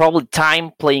probably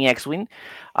time playing X-Wing.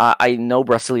 I know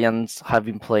Brazilians have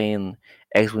been playing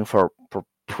X-Wing for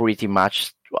pretty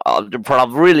much for a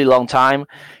really long time.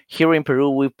 Here in Peru,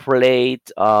 we played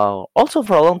also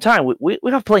for a long time. We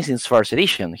have played since first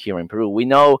edition here in Peru. We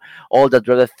know all the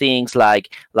other things like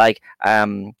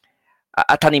Atani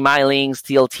Mylings,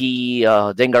 TLT,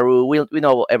 Dengaru. We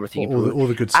know everything. All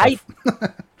the good stuff.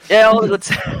 Yeah, all the good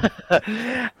stuff.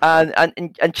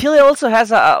 and Chile also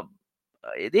has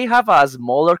they have a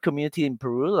smaller community in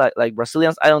Peru, like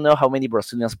Brazilians. I don't know how many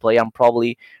Brazilians play. I'm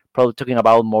probably talking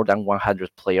about more than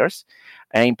 100 players.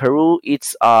 And in Peru,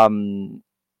 it's a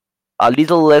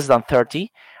little less than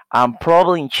 30.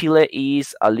 Probably in Chile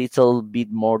is a little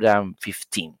bit more than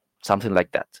 15, something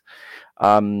like that.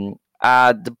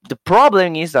 The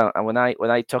problem is that when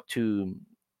I talked to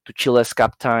Chile's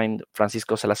captain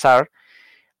Francisco Salazar,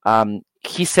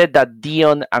 he said that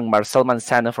Dion and Marcel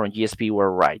Manzano from GSP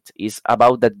were right. It's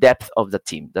about the depth of the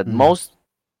team. That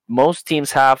most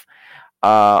teams have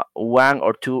one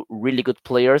or two really good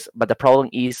players, but the problem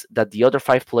is that the other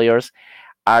 5 players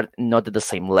are not at the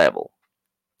same level.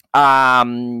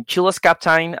 Chile's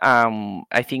captain,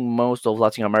 I think most of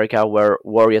Latin America were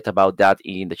worried about that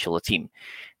in the Chile team.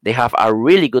 They have a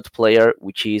really good player,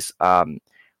 which is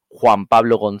Juan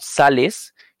Pablo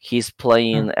González. He's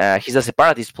playing. He's a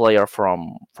separatist player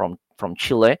from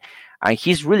Chile, and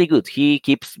he's really good. He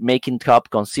keeps making top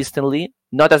consistently.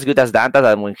 Not as good as Dantas,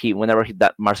 and whenever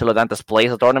Marcelo Dantas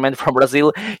plays a tournament from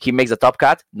Brazil, he makes a top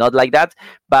cut. Not like that,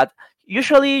 but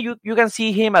usually you can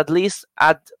see him at least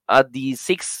at the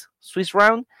 6th Swiss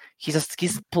round.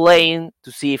 He's playing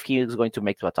to see if he is going to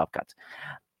make to a top cut.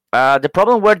 The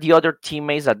problem were the other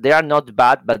teammates, that they are not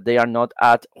bad, but they are not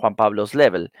at Juan Pablo's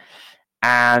level,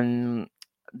 and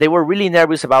they were really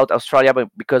nervous about Australia,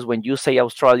 because when you say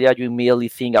Australia, you immediately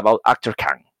think about Akhtar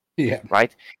Khan,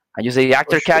 right? And you say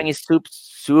Akhtar Khan is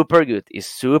super good. Is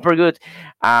super good.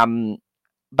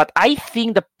 But I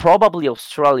think that probably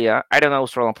Australia, I don't know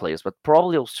Australian players, but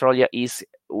probably Australia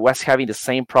was having the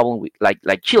same problem with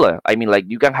like Chile. I mean, like,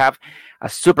 you can have a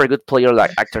super good player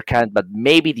like Akhtar Khan, but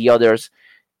maybe the others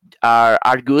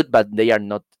are good, but they are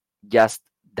not just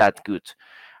that good.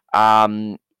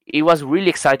 It was really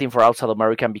exciting for Outside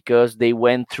American because they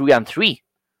went 3-3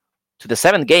 to the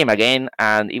 7th game again,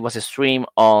 and it was a stream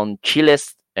on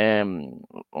Chile's on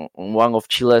one of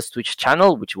Chile's Twitch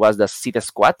channel, which was the Cite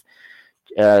Squad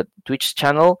Twitch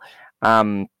channel.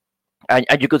 And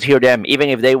you could hear them, even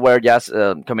if they were just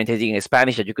commentating in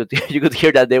Spanish, and you could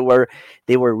hear that they were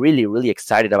really, really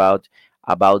excited about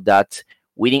that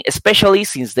winning, especially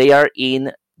since they are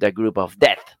in the group of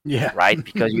death, right?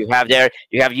 Because you have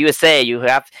USA, you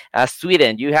have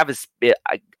Sweden, you have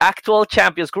actual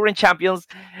champions, current champions,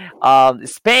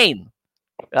 Spain,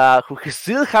 who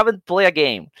still haven't played a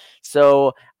game.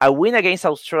 So a win against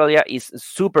Australia is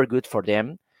super good for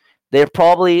them. They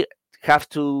probably have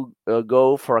to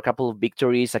go for a couple of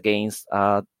victories against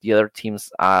the other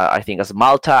teams. I think as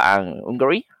Malta and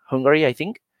Hungary, I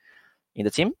think, in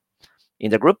the team,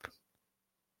 in the group.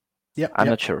 I'm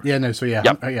not sure.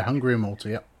 Hungary and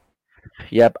Malta.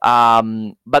 Yep.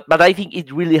 But I think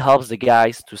it really helps the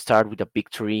guys to start with a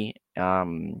victory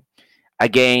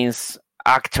against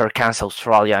Akhtar Khan's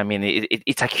Australia. I mean,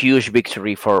 it's a huge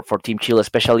victory for Team Chile,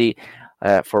 especially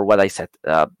for what I said.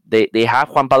 They have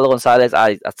Juan Pablo González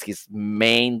as his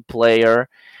main player,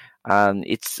 and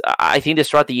I think the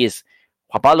strategy is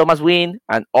Juan Pablo must win,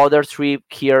 and other 3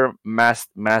 here must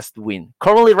win.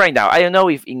 Currently, right now, I don't know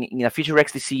if in a future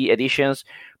XTC editions,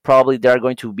 probably they're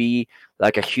going to be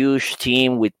like a huge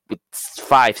team with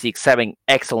 5, 6, 7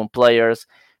 excellent players.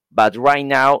 But right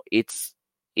now, it's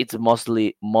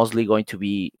mostly going to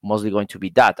be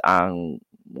that, and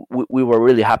we were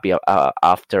really happy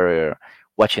after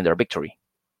watching their victory.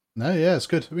 No, yeah, it's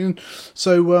good. I mean,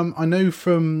 so I know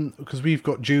because we've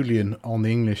got Julian on the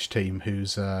English team,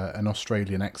 who's an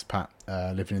Australian expat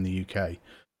living in the UK,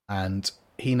 and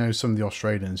he knows some of the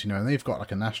Australians, and they've got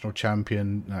like a national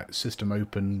champion, System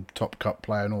Open, Top Cup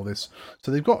player, and all this.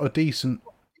 So they've got a decent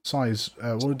size,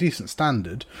 a decent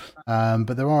standard,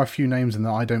 but there are a few names in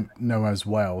that I don't know as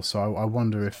well. So I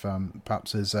wonder if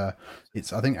perhaps there's I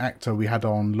think Akhtar we had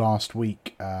on last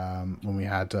week when we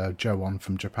had Joe on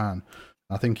from Japan.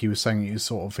 I think he was saying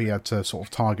he had to sort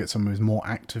of target some of his more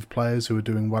active players who are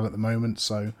doing well at the moment.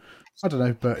 So I don't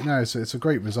know, but it's a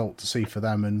great result to see for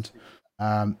them. And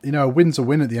a win's a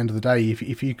win at the end of the day.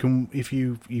 If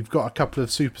you've got a couple of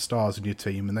superstars in your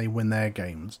team and they win their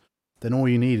games, then all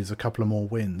you need is a couple of more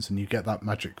wins, and you get that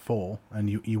magic 4, and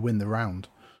you win the round.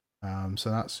 So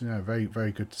that's very,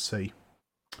 very good to see.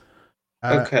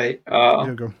 Okay.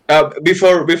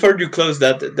 Before you close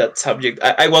that subject,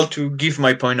 I want to give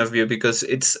my point of view because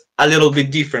it's a little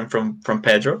bit different from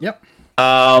Pedro. Yep.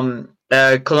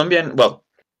 Colombian. Well,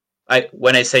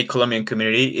 when I say Colombian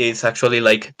community, it's actually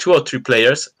like 2 or 3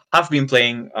 players have been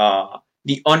playing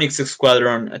the Onyx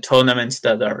Squadron tournaments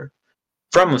that are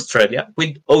from Australia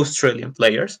with Australian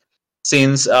players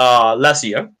since last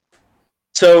year.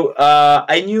 So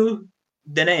I knew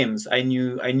the names. I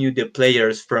knew the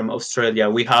players from Australia.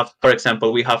 We have, for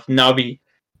example, we have Navi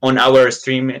on our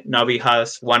stream. Navi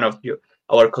has one of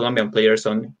our Colombian players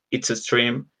on its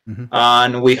stream,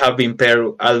 and we have been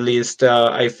paired at least.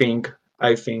 I think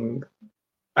I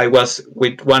was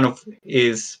with one of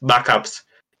his backups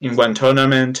in one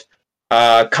tournament.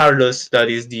 Carlos, that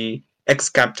is the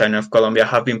ex-captain of Colombia,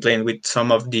 have been playing with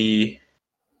some of the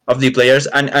players,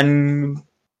 and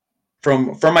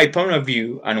from my point of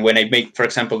view, and when I make, for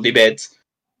example, the bets,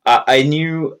 I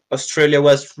knew Australia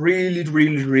was really,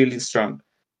 really, really strong.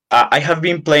 I have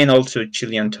been playing also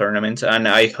Chilean tournaments, and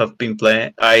I have been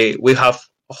playing. We have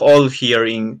all here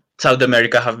in South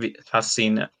America have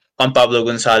seen Juan Pablo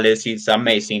Gonzalez. He's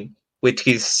amazing with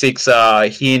his 6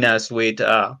 hyenas with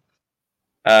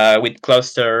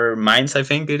cluster mines. I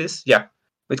think it is, yeah,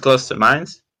 with cluster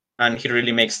mines, and he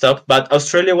really makes stuff. But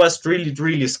Australia was really,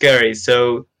 really scary.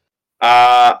 So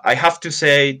I have to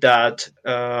say that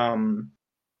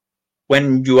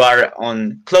when you are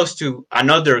on close to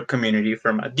another community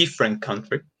from a different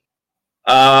country,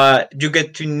 you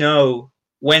get to know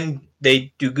when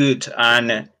they do good.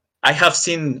 And I have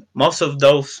seen most of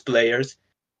those players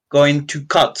going to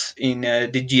cut in the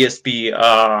GSP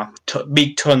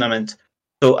big tournament.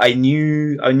 So I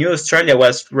knew Australia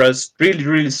was really,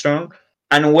 really strong.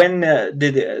 And when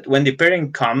the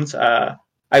pairing comes,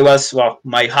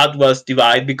 my heart was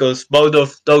divided, because both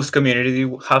of those communities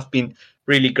have been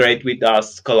really great with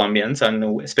us Colombians, and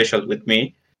especially with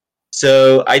me.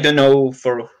 So I don't know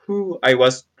for who I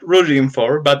was rooting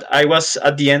for, but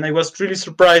at the end I was really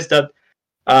surprised that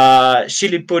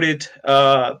Chile put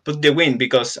the win,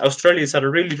 because Australia is a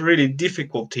really, really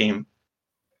difficult team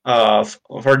for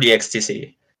the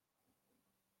XTC.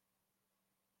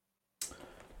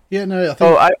 Yeah, no, I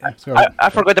think. I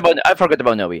forgot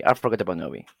about Novi.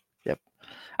 Yep.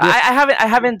 Yeah.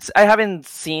 I haven't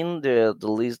seen the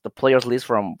list, the players list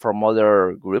from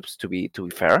other groups, to be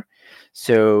fair.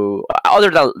 So other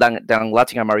than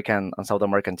Latin American and South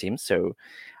American teams. So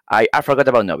I forgot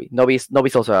about Novi. Novi's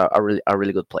also a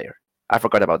really good player. I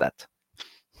forgot about that.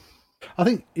 I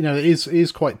think it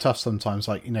is quite tough sometimes.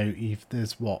 Like if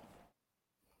there's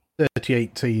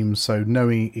 38 teams, so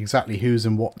knowing exactly who's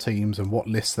in what teams and what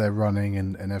lists they're running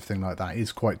and everything like that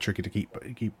is quite tricky to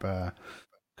keep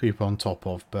on top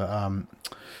of. But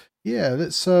yeah,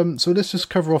 let's just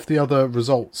cover off the other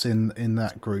results in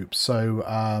that group.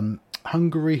 So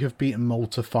Hungary have beaten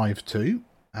Malta 5-2,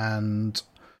 and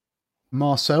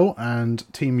Marcel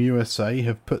and Team USA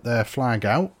have put their flag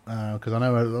out, because I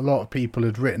know a lot of people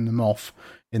had written them off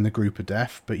in the group of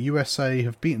death, but USA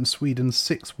have beaten Sweden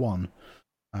 6-1.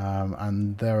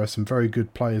 And there are some very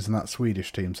good players in that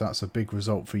Swedish team, so that's a big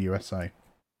result for USA.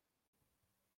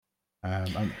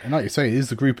 And like you say, it is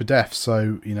the group of death,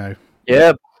 so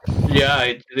Yeah.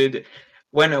 Yeah,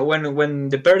 when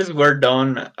the pairs were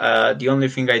done, the only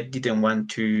thing I didn't want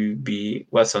to be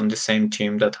was on the same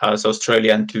team that has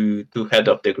Australia and to head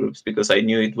up the groups, because I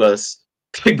knew it was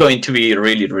going to be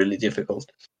really, really difficult.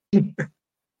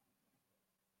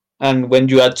 And when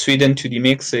you add Sweden to the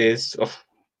mix,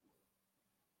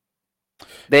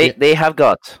 They have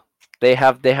got. They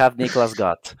have Nicholas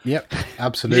got. Yep,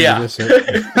 absolutely. Yeah.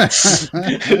 That's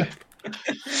it.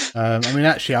 I mean,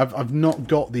 actually, I've not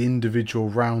got the individual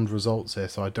round results here,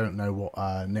 so I don't know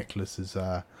what Nicholas's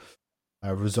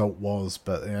result was.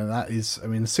 But that is, I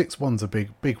mean, 6-1's a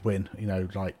big win. No,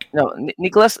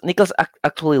 Nicholas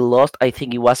actually lost. I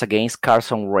think it was against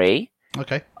Carson Ray.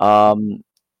 Okay.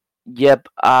 Yep.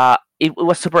 It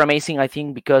was super amazing, I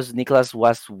think, because Nicholas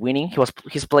was winning.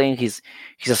 He's playing his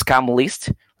scam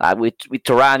list with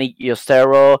Torani,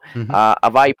 Yostero,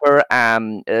 a Viper,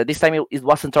 and this time it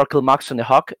wasn't Torquil Max on the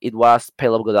Hawk. It was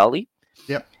Pelov Godali.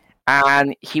 Yep.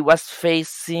 And he was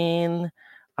facing,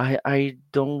 I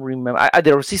don't remember,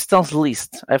 the Resistance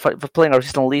list. I was playing a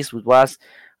Resistance list, which was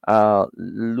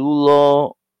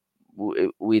Lulo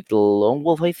with Lone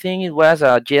Wolf, I think it was,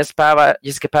 Jessica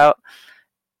Pava,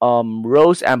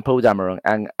 Rose and Poe Dameron,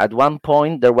 and at one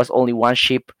point there was only one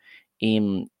ship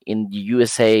in the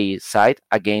USA side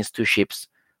against 2 ships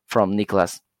from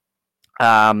Nicholas.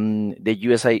 The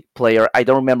USA player, I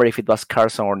don't remember if it was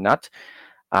Carson or not,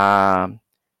 got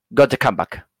the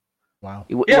comeback. Wow!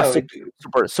 It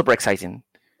was super exciting.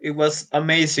 It was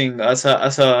amazing as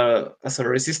a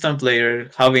resistant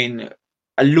player, having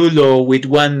a Lulo with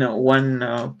one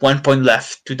point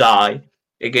left to die.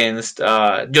 against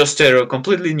just a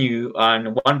completely new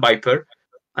and one Viper,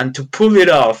 and to pull it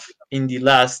off in the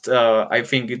last, I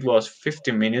think it was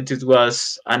 15 minutes. It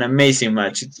was an amazing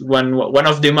match. It's one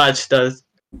of the match that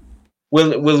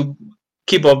will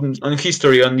keep up on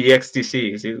history on the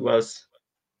XTCs. It was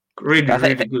really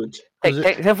good.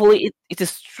 Thankfully, it's a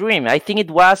stream. I think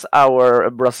it was our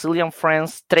Brazilian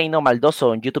friends Treino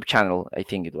Maldoso on YouTube channel. I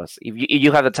think it was. If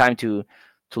you have the time to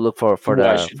look for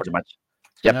the match.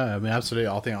 Yep. No, I mean absolutely.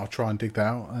 I think I'll try and dig that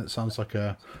out. It sounds like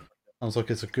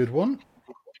it's a good one.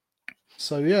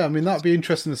 So yeah, I mean that'd be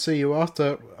interesting to see. You have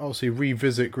to obviously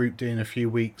revisit Group D in a few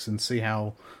weeks and see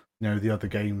how the other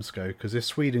games go. Because if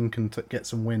Sweden can get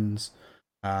some wins,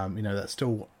 that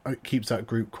still keeps that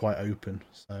group quite open.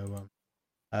 So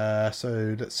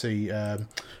so let's see.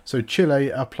 So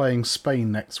Chile are playing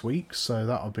Spain next week, so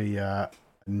that'll be an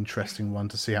interesting one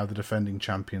to see how the defending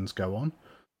champions go on.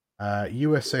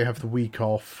 USA have the week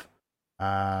off.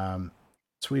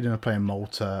 Sweden are playing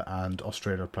Malta and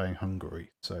Australia are playing Hungary.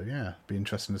 So yeah, be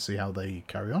interesting to see how they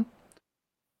carry on.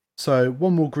 So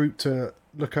one more group to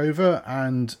look over,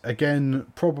 and again,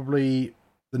 probably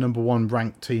the number one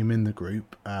ranked team in the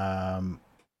group,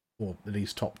 or at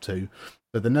least top two.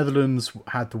 So the Netherlands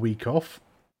had the week off.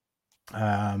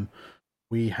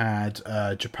 We had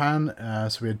Japan.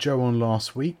 So we had Joe on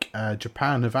last week.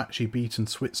 Japan have actually beaten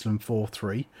Switzerland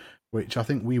 4-3, which I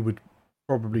think we would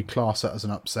probably class that as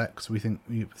an upset, because we think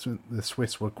the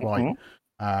Swiss were quite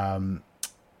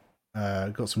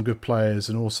got some good players,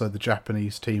 and also the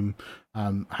Japanese team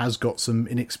has got some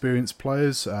inexperienced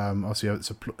players. Obviously,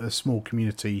 it's a small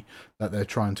community that they're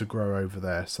trying to grow over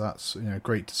there, so that's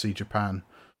great to see Japan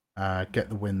get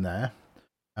the win there.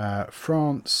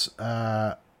 France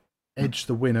edged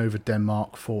the win over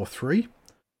Denmark 4-3.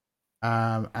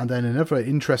 And then another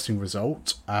interesting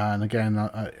result, and again,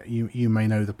 you may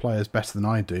know the players better than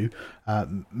I do.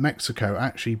 Mexico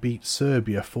actually beat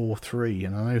Serbia 4-3,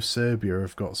 and I know Serbia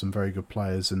have got some very good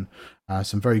players and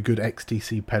some very good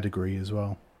XTC pedigree as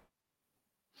well.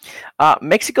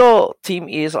 Mexico team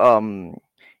is a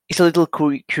little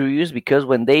curious, because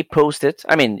when they posted,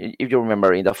 I mean, if you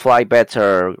remember in the Fly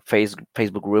Better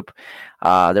Facebook group,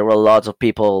 there were lots of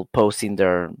people posting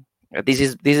their. This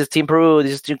is Team Peru,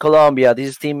 this is Team Colombia, this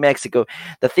is Team Mexico.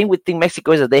 The thing with Team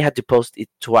Mexico is that they had to post it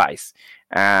twice.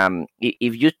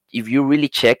 If you really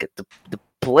check, the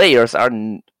players are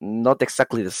not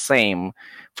exactly the same.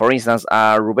 For instance,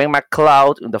 Ruben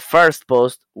McLeod in the first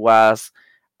post was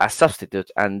a substitute,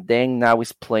 and then now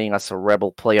is playing as a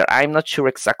rebel player. I'm not sure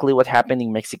exactly what happened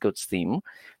in Mexico's team,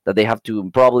 that they have to,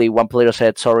 probably one player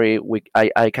said, sorry,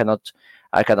 I cannot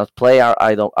play,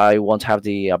 I won't have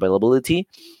the availability.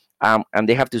 And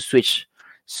they have to switch.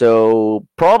 So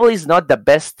probably it's not the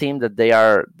best team that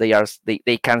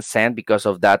they can send because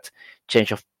of that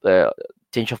change of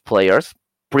players.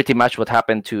 Pretty much what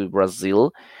happened to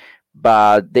Brazil,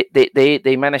 but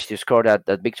they managed to score that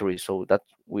victory. So that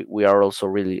we are also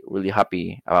really, really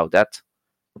happy about that.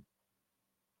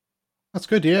 That's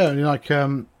good. Yeah,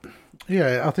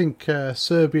 I think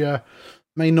Serbia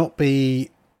may not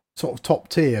be sort of top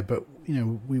tier, but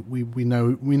we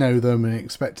know them and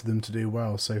expected them to do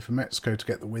well. So for Mexico to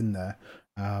get the win there,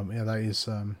 that is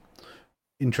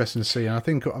interesting to see.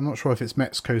 And I'm not sure if it's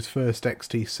Mexico's first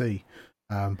XTC,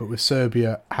 but with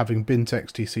Serbia having been to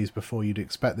XTCs before, you'd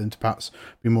expect them to perhaps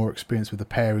be more experienced with the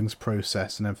pairings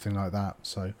process and everything like that.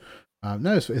 So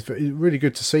it's really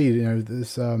good to see.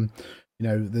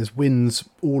 There's wins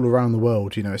all around the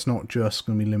world. It's not just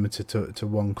going to be limited to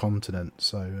one continent.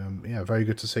 So very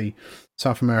good to see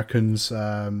South Americans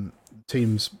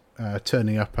teams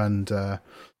turning up and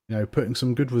putting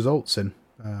some good results in.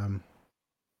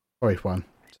 Sorry, Juan.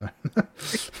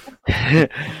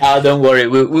 Don't worry,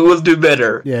 we will do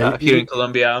better. Here in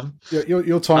Colombia.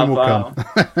 Your time will come.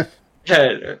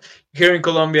 Here in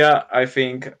Colombia, I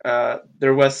think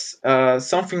there was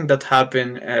something that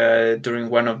happened during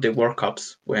one of the World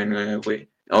Cups when we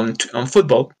on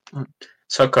football,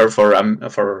 soccer for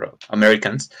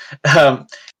Americans,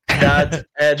 that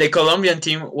the Colombian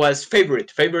team was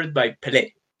favored by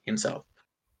Pelé himself,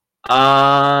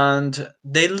 and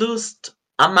they lost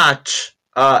a match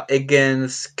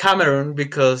against Cameroon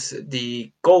because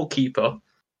the goalkeeper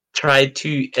tried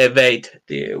to evade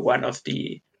one of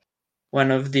the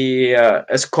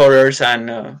scorers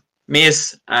and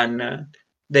miss, and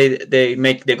they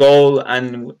make the goal,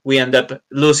 and we end up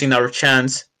losing our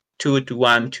chance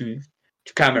 2-1 to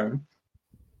Cameroon.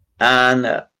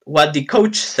 And what the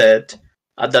coach said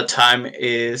at that time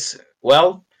is,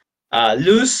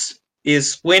 lose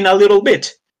is win a little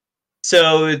bit.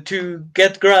 So to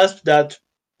get grasp that,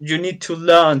 you need to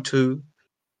learn to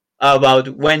about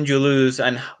when you lose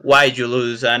and why you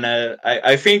lose. And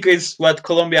I think it's what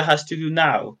Colombia has to do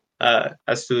now,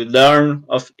 has to learn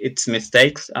of its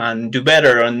mistakes and do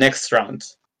better on next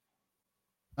rounds.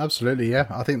 Absolutely, yeah.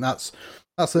 I think that's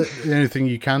the only thing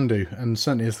you can do, and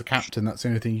certainly as the captain, that's the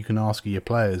only thing you can ask of your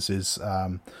players is,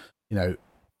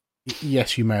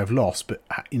 yes, you may have lost, but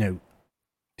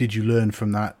did you learn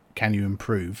from that? Can you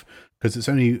improve? Because it's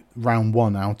only round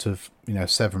 1 out of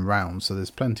 7 rounds, so there's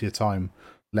plenty of time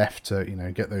left to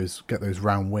get those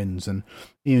round wins. And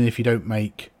even if you don't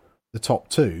make the top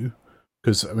 2,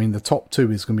 because the top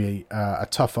 2 is going to be a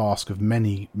tough ask of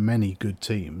many good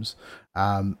teams.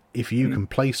 If you can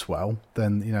place well,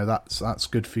 then that's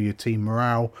good for your team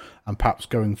morale and perhaps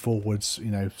going forwards,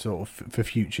 sort of for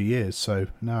future years. So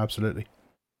no, absolutely.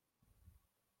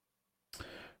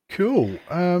 Cool.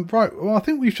 Right. Well, I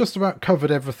think we've just about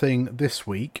covered everything this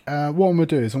week. What I'm going to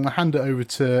do is I'm going to hand it over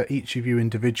to each of you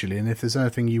individually, and if there's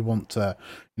anything you want to,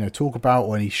 talk about,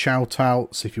 or any shout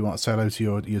outs, if you want to say hello to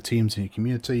your teams and your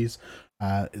communities,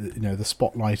 the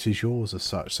spotlight is yours as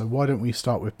such. So why don't we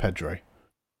start with Pedro?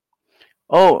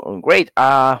 Oh, great.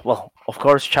 Well, of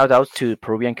course, shout out to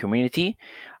Peruvian community,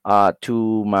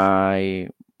 to my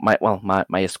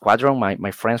squadron,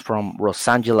 my friends from Los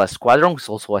Angeles Squadron. It's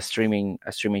also a streaming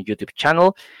YouTube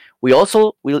channel. We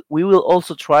will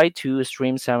also try to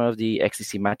stream some of the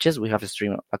XTC matches. We have a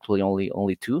stream actually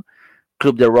only 2.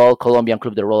 Club de Rol, Colombian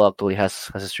Club de Rol actually has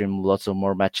streamed lots of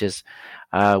more matches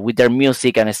with their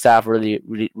music and stuff. Really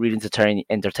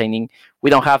entertaining. We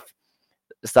don't have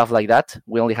stuff like that.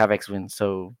 We only have X-Wing,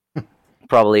 so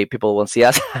probably people won't see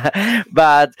us.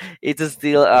 But it's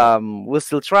still we'll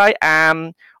still try.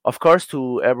 Of course,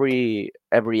 to every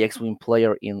X-Wing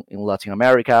player in Latin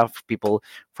America, people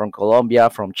from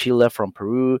Colombia, from Chile, from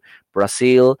Peru,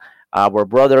 Brazil, our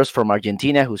brothers from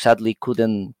Argentina who sadly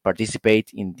couldn't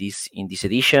participate in this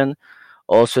edition.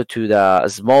 Also to the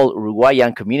small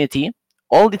Uruguayan community,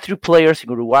 only 3 players in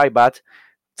Uruguay, but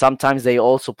sometimes they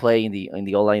also play in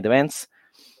the online events.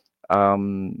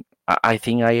 I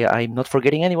think I'm not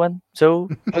forgetting anyone. So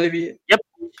Bolivia. Yep.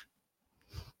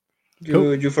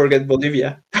 You forget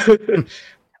Bolivia.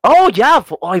 Oh yeah!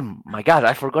 Oh my God,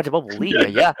 I forgot about Bolivia.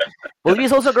 Yeah, Bolivia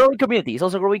is also a growing community. It's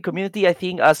also a growing community. I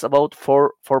think as about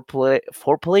four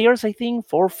players. I think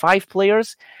 4 or 5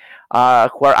 players who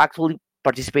are actually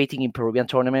participating in Peruvian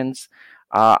tournaments.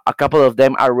 A couple of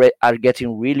them are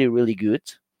getting really good.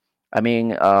 I mean,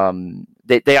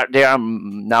 they are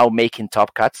now making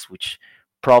top cuts, which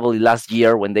probably last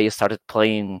year when they started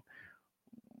playing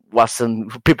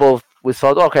wasn't people. We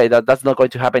thought, okay, that's not going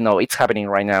to happen. No, it's happening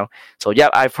right now. So yeah,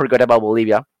 I forgot about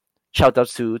Bolivia. Shout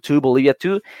outs to Bolivia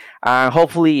too.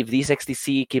 Hopefully, if this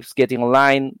XTC keeps getting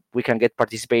online, we can get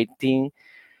participating.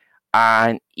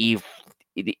 And if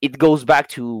it goes back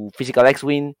to physical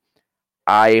X-Wing,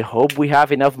 I hope we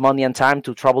have enough money and time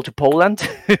to travel to Poland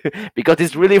because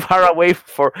it's really far away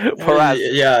for us.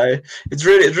 Yeah, it's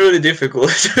really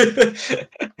difficult.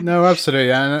 No,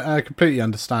 absolutely, and I completely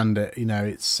understand it.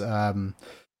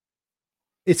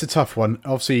 It's a tough one.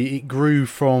 Obviously, it grew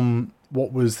from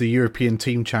what was the European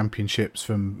Team Championships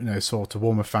from sort of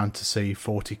Warhammer Fantasy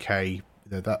 40k.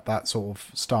 That sort of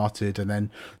started, and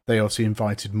then they obviously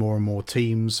invited more and more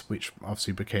teams, which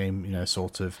obviously became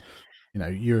sort of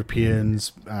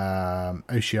Europeans,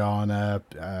 Oceania,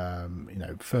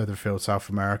 further afield, South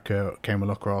America came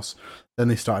across. Then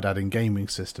they started adding gaming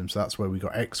systems. So that's where we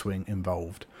got X-Wing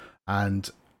involved, and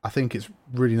I think it's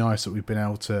really nice that we've been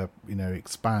able to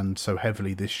expand so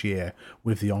heavily this year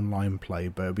with the online play.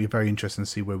 But it'll be very interesting to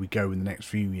see where we go in the next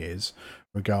few years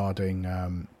regarding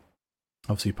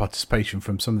obviously participation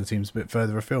from some of the teams a bit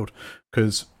further afield.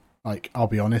 Because, I'll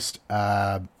be honest,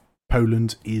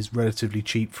 Poland is relatively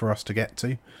cheap for us to get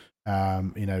to.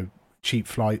 Cheap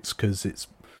flights because it's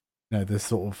the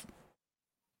sort of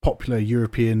popular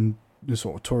European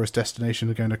sort of tourist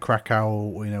destination, going to Krakow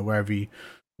or wherever you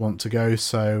want to go.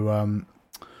 So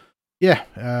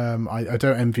I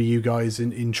don't envy you guys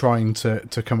in trying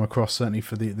to come across, certainly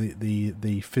for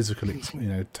the physical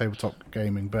tabletop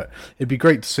gaming, but it'd be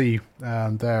great to see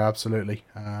there. Absolutely.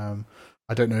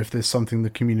 I don't know if there's something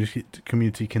the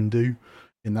community can do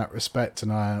in that respect,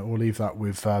 and I will leave that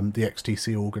with the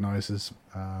XTC organisers.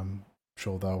 I'm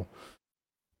sure they'll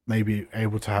maybe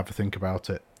able to have a think about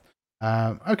it.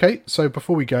 Okay, so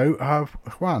before we go,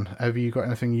 Juan, have you got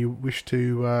anything you wish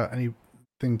to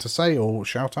anything to say or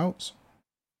shout outs?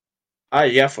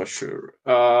 Yeah, for sure.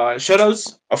 Shout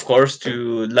outs, of course,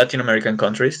 to Latin American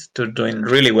countries. They're doing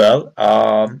really well.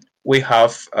 We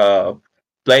have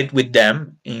played with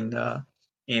them in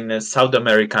South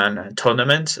American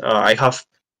tournaments. I have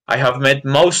I have met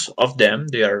most of them.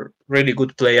 They are really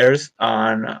good players,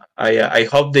 and I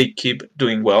hope they keep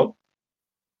doing well.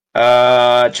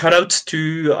 Shout outs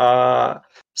to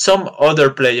some other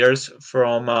players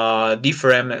from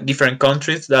different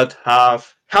countries that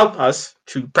have helped us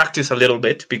to practice a little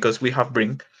bit, because we have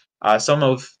bring some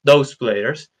of those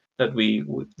players that we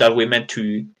met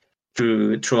through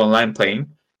online playing,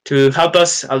 to help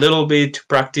us a little bit to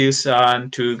practice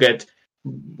and to get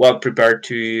well prepared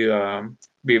to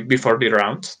before the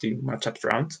match-up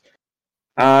rounds.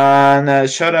 And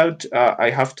shout out, I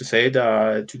have to say,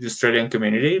 to the Australian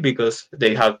community, because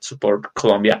they helped support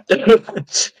Colombia.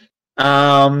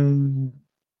 And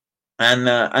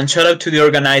shout out to the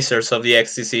organizers of the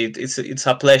XTC. It's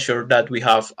a pleasure that we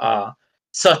have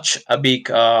such a big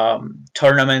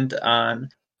tournament,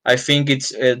 and I think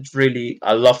it's really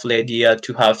a lovely idea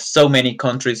to have so many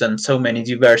countries and so many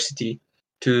diversity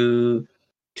to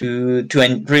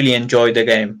really enjoy the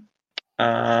game.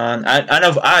 And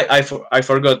I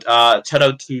forgot. Shout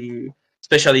out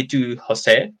especially to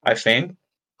Jose. I think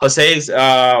Jose is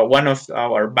one of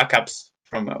our backups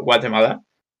from Guatemala,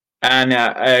 and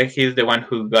he's the one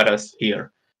who got us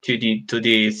here to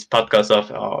this podcast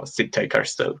of Seed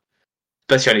Takers. So,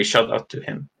 especially shout out to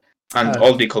him and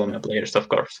all the Colombian players, of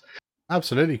course.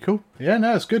 Absolutely cool. Yeah,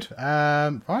 no, it's good.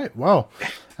 Right, well,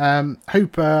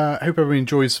 hope everyone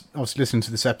enjoys obviously listening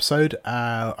to this episode.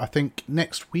 I think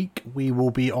next week we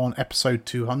will be on episode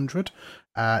 200.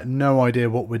 No idea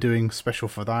what we're doing special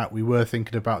for that. We were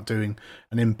thinking about doing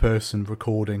an in-person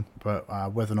recording,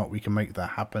 but whether or not we can make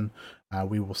that happen,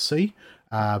 we will see.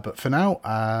 But for now,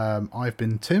 I've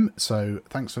been Tim, so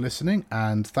thanks for listening,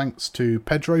 and thanks to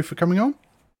Pedro for coming on.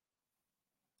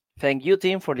 Thank you,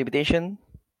 Tim, for the invitation.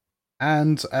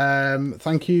 And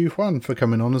thank you, Juan, for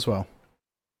coming on as well.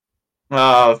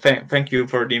 Thank you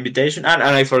for the invitation. And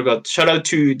I forgot, shout out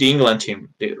to the England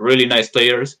team. They're really nice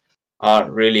players, are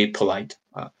really polite.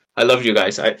 I love you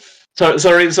guys.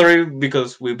 Sorry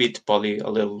because we beat Polly a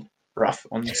little rough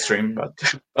on the stream, but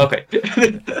okay.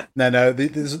 No,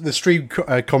 the stream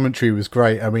commentary was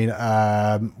great. I mean,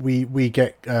 we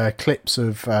get clips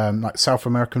of like South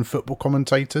American football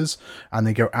commentators, and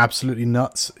they go absolutely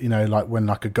nuts. You know, like when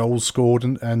like a goal's scored,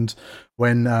 and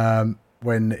when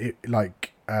it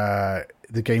like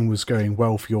the game was going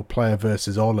well for your player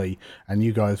versus Ollie, and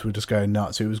you guys were just going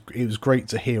nuts. It was great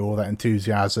to hear all that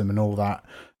enthusiasm and all that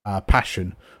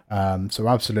passion. So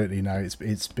absolutely, no,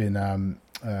 it's been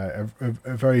a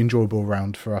very enjoyable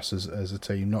round for us as a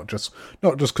team, not just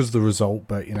because of the result,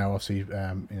 but obviously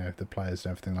the players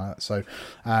and everything like that. So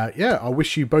I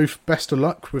wish you both best of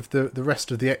luck with the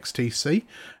rest of the XTC,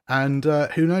 and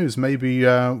who knows, maybe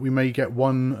we may get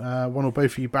one or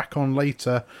both of you back on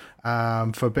later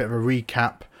for a bit of a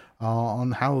recap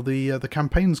on how the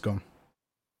campaign's gone.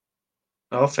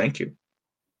 Oh, thank you.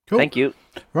 Cool. Thank you.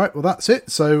 Right, well that's it.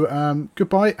 So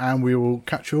goodbye, and we will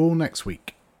catch you all next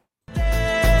week.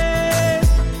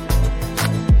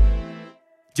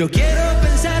 Yo quiero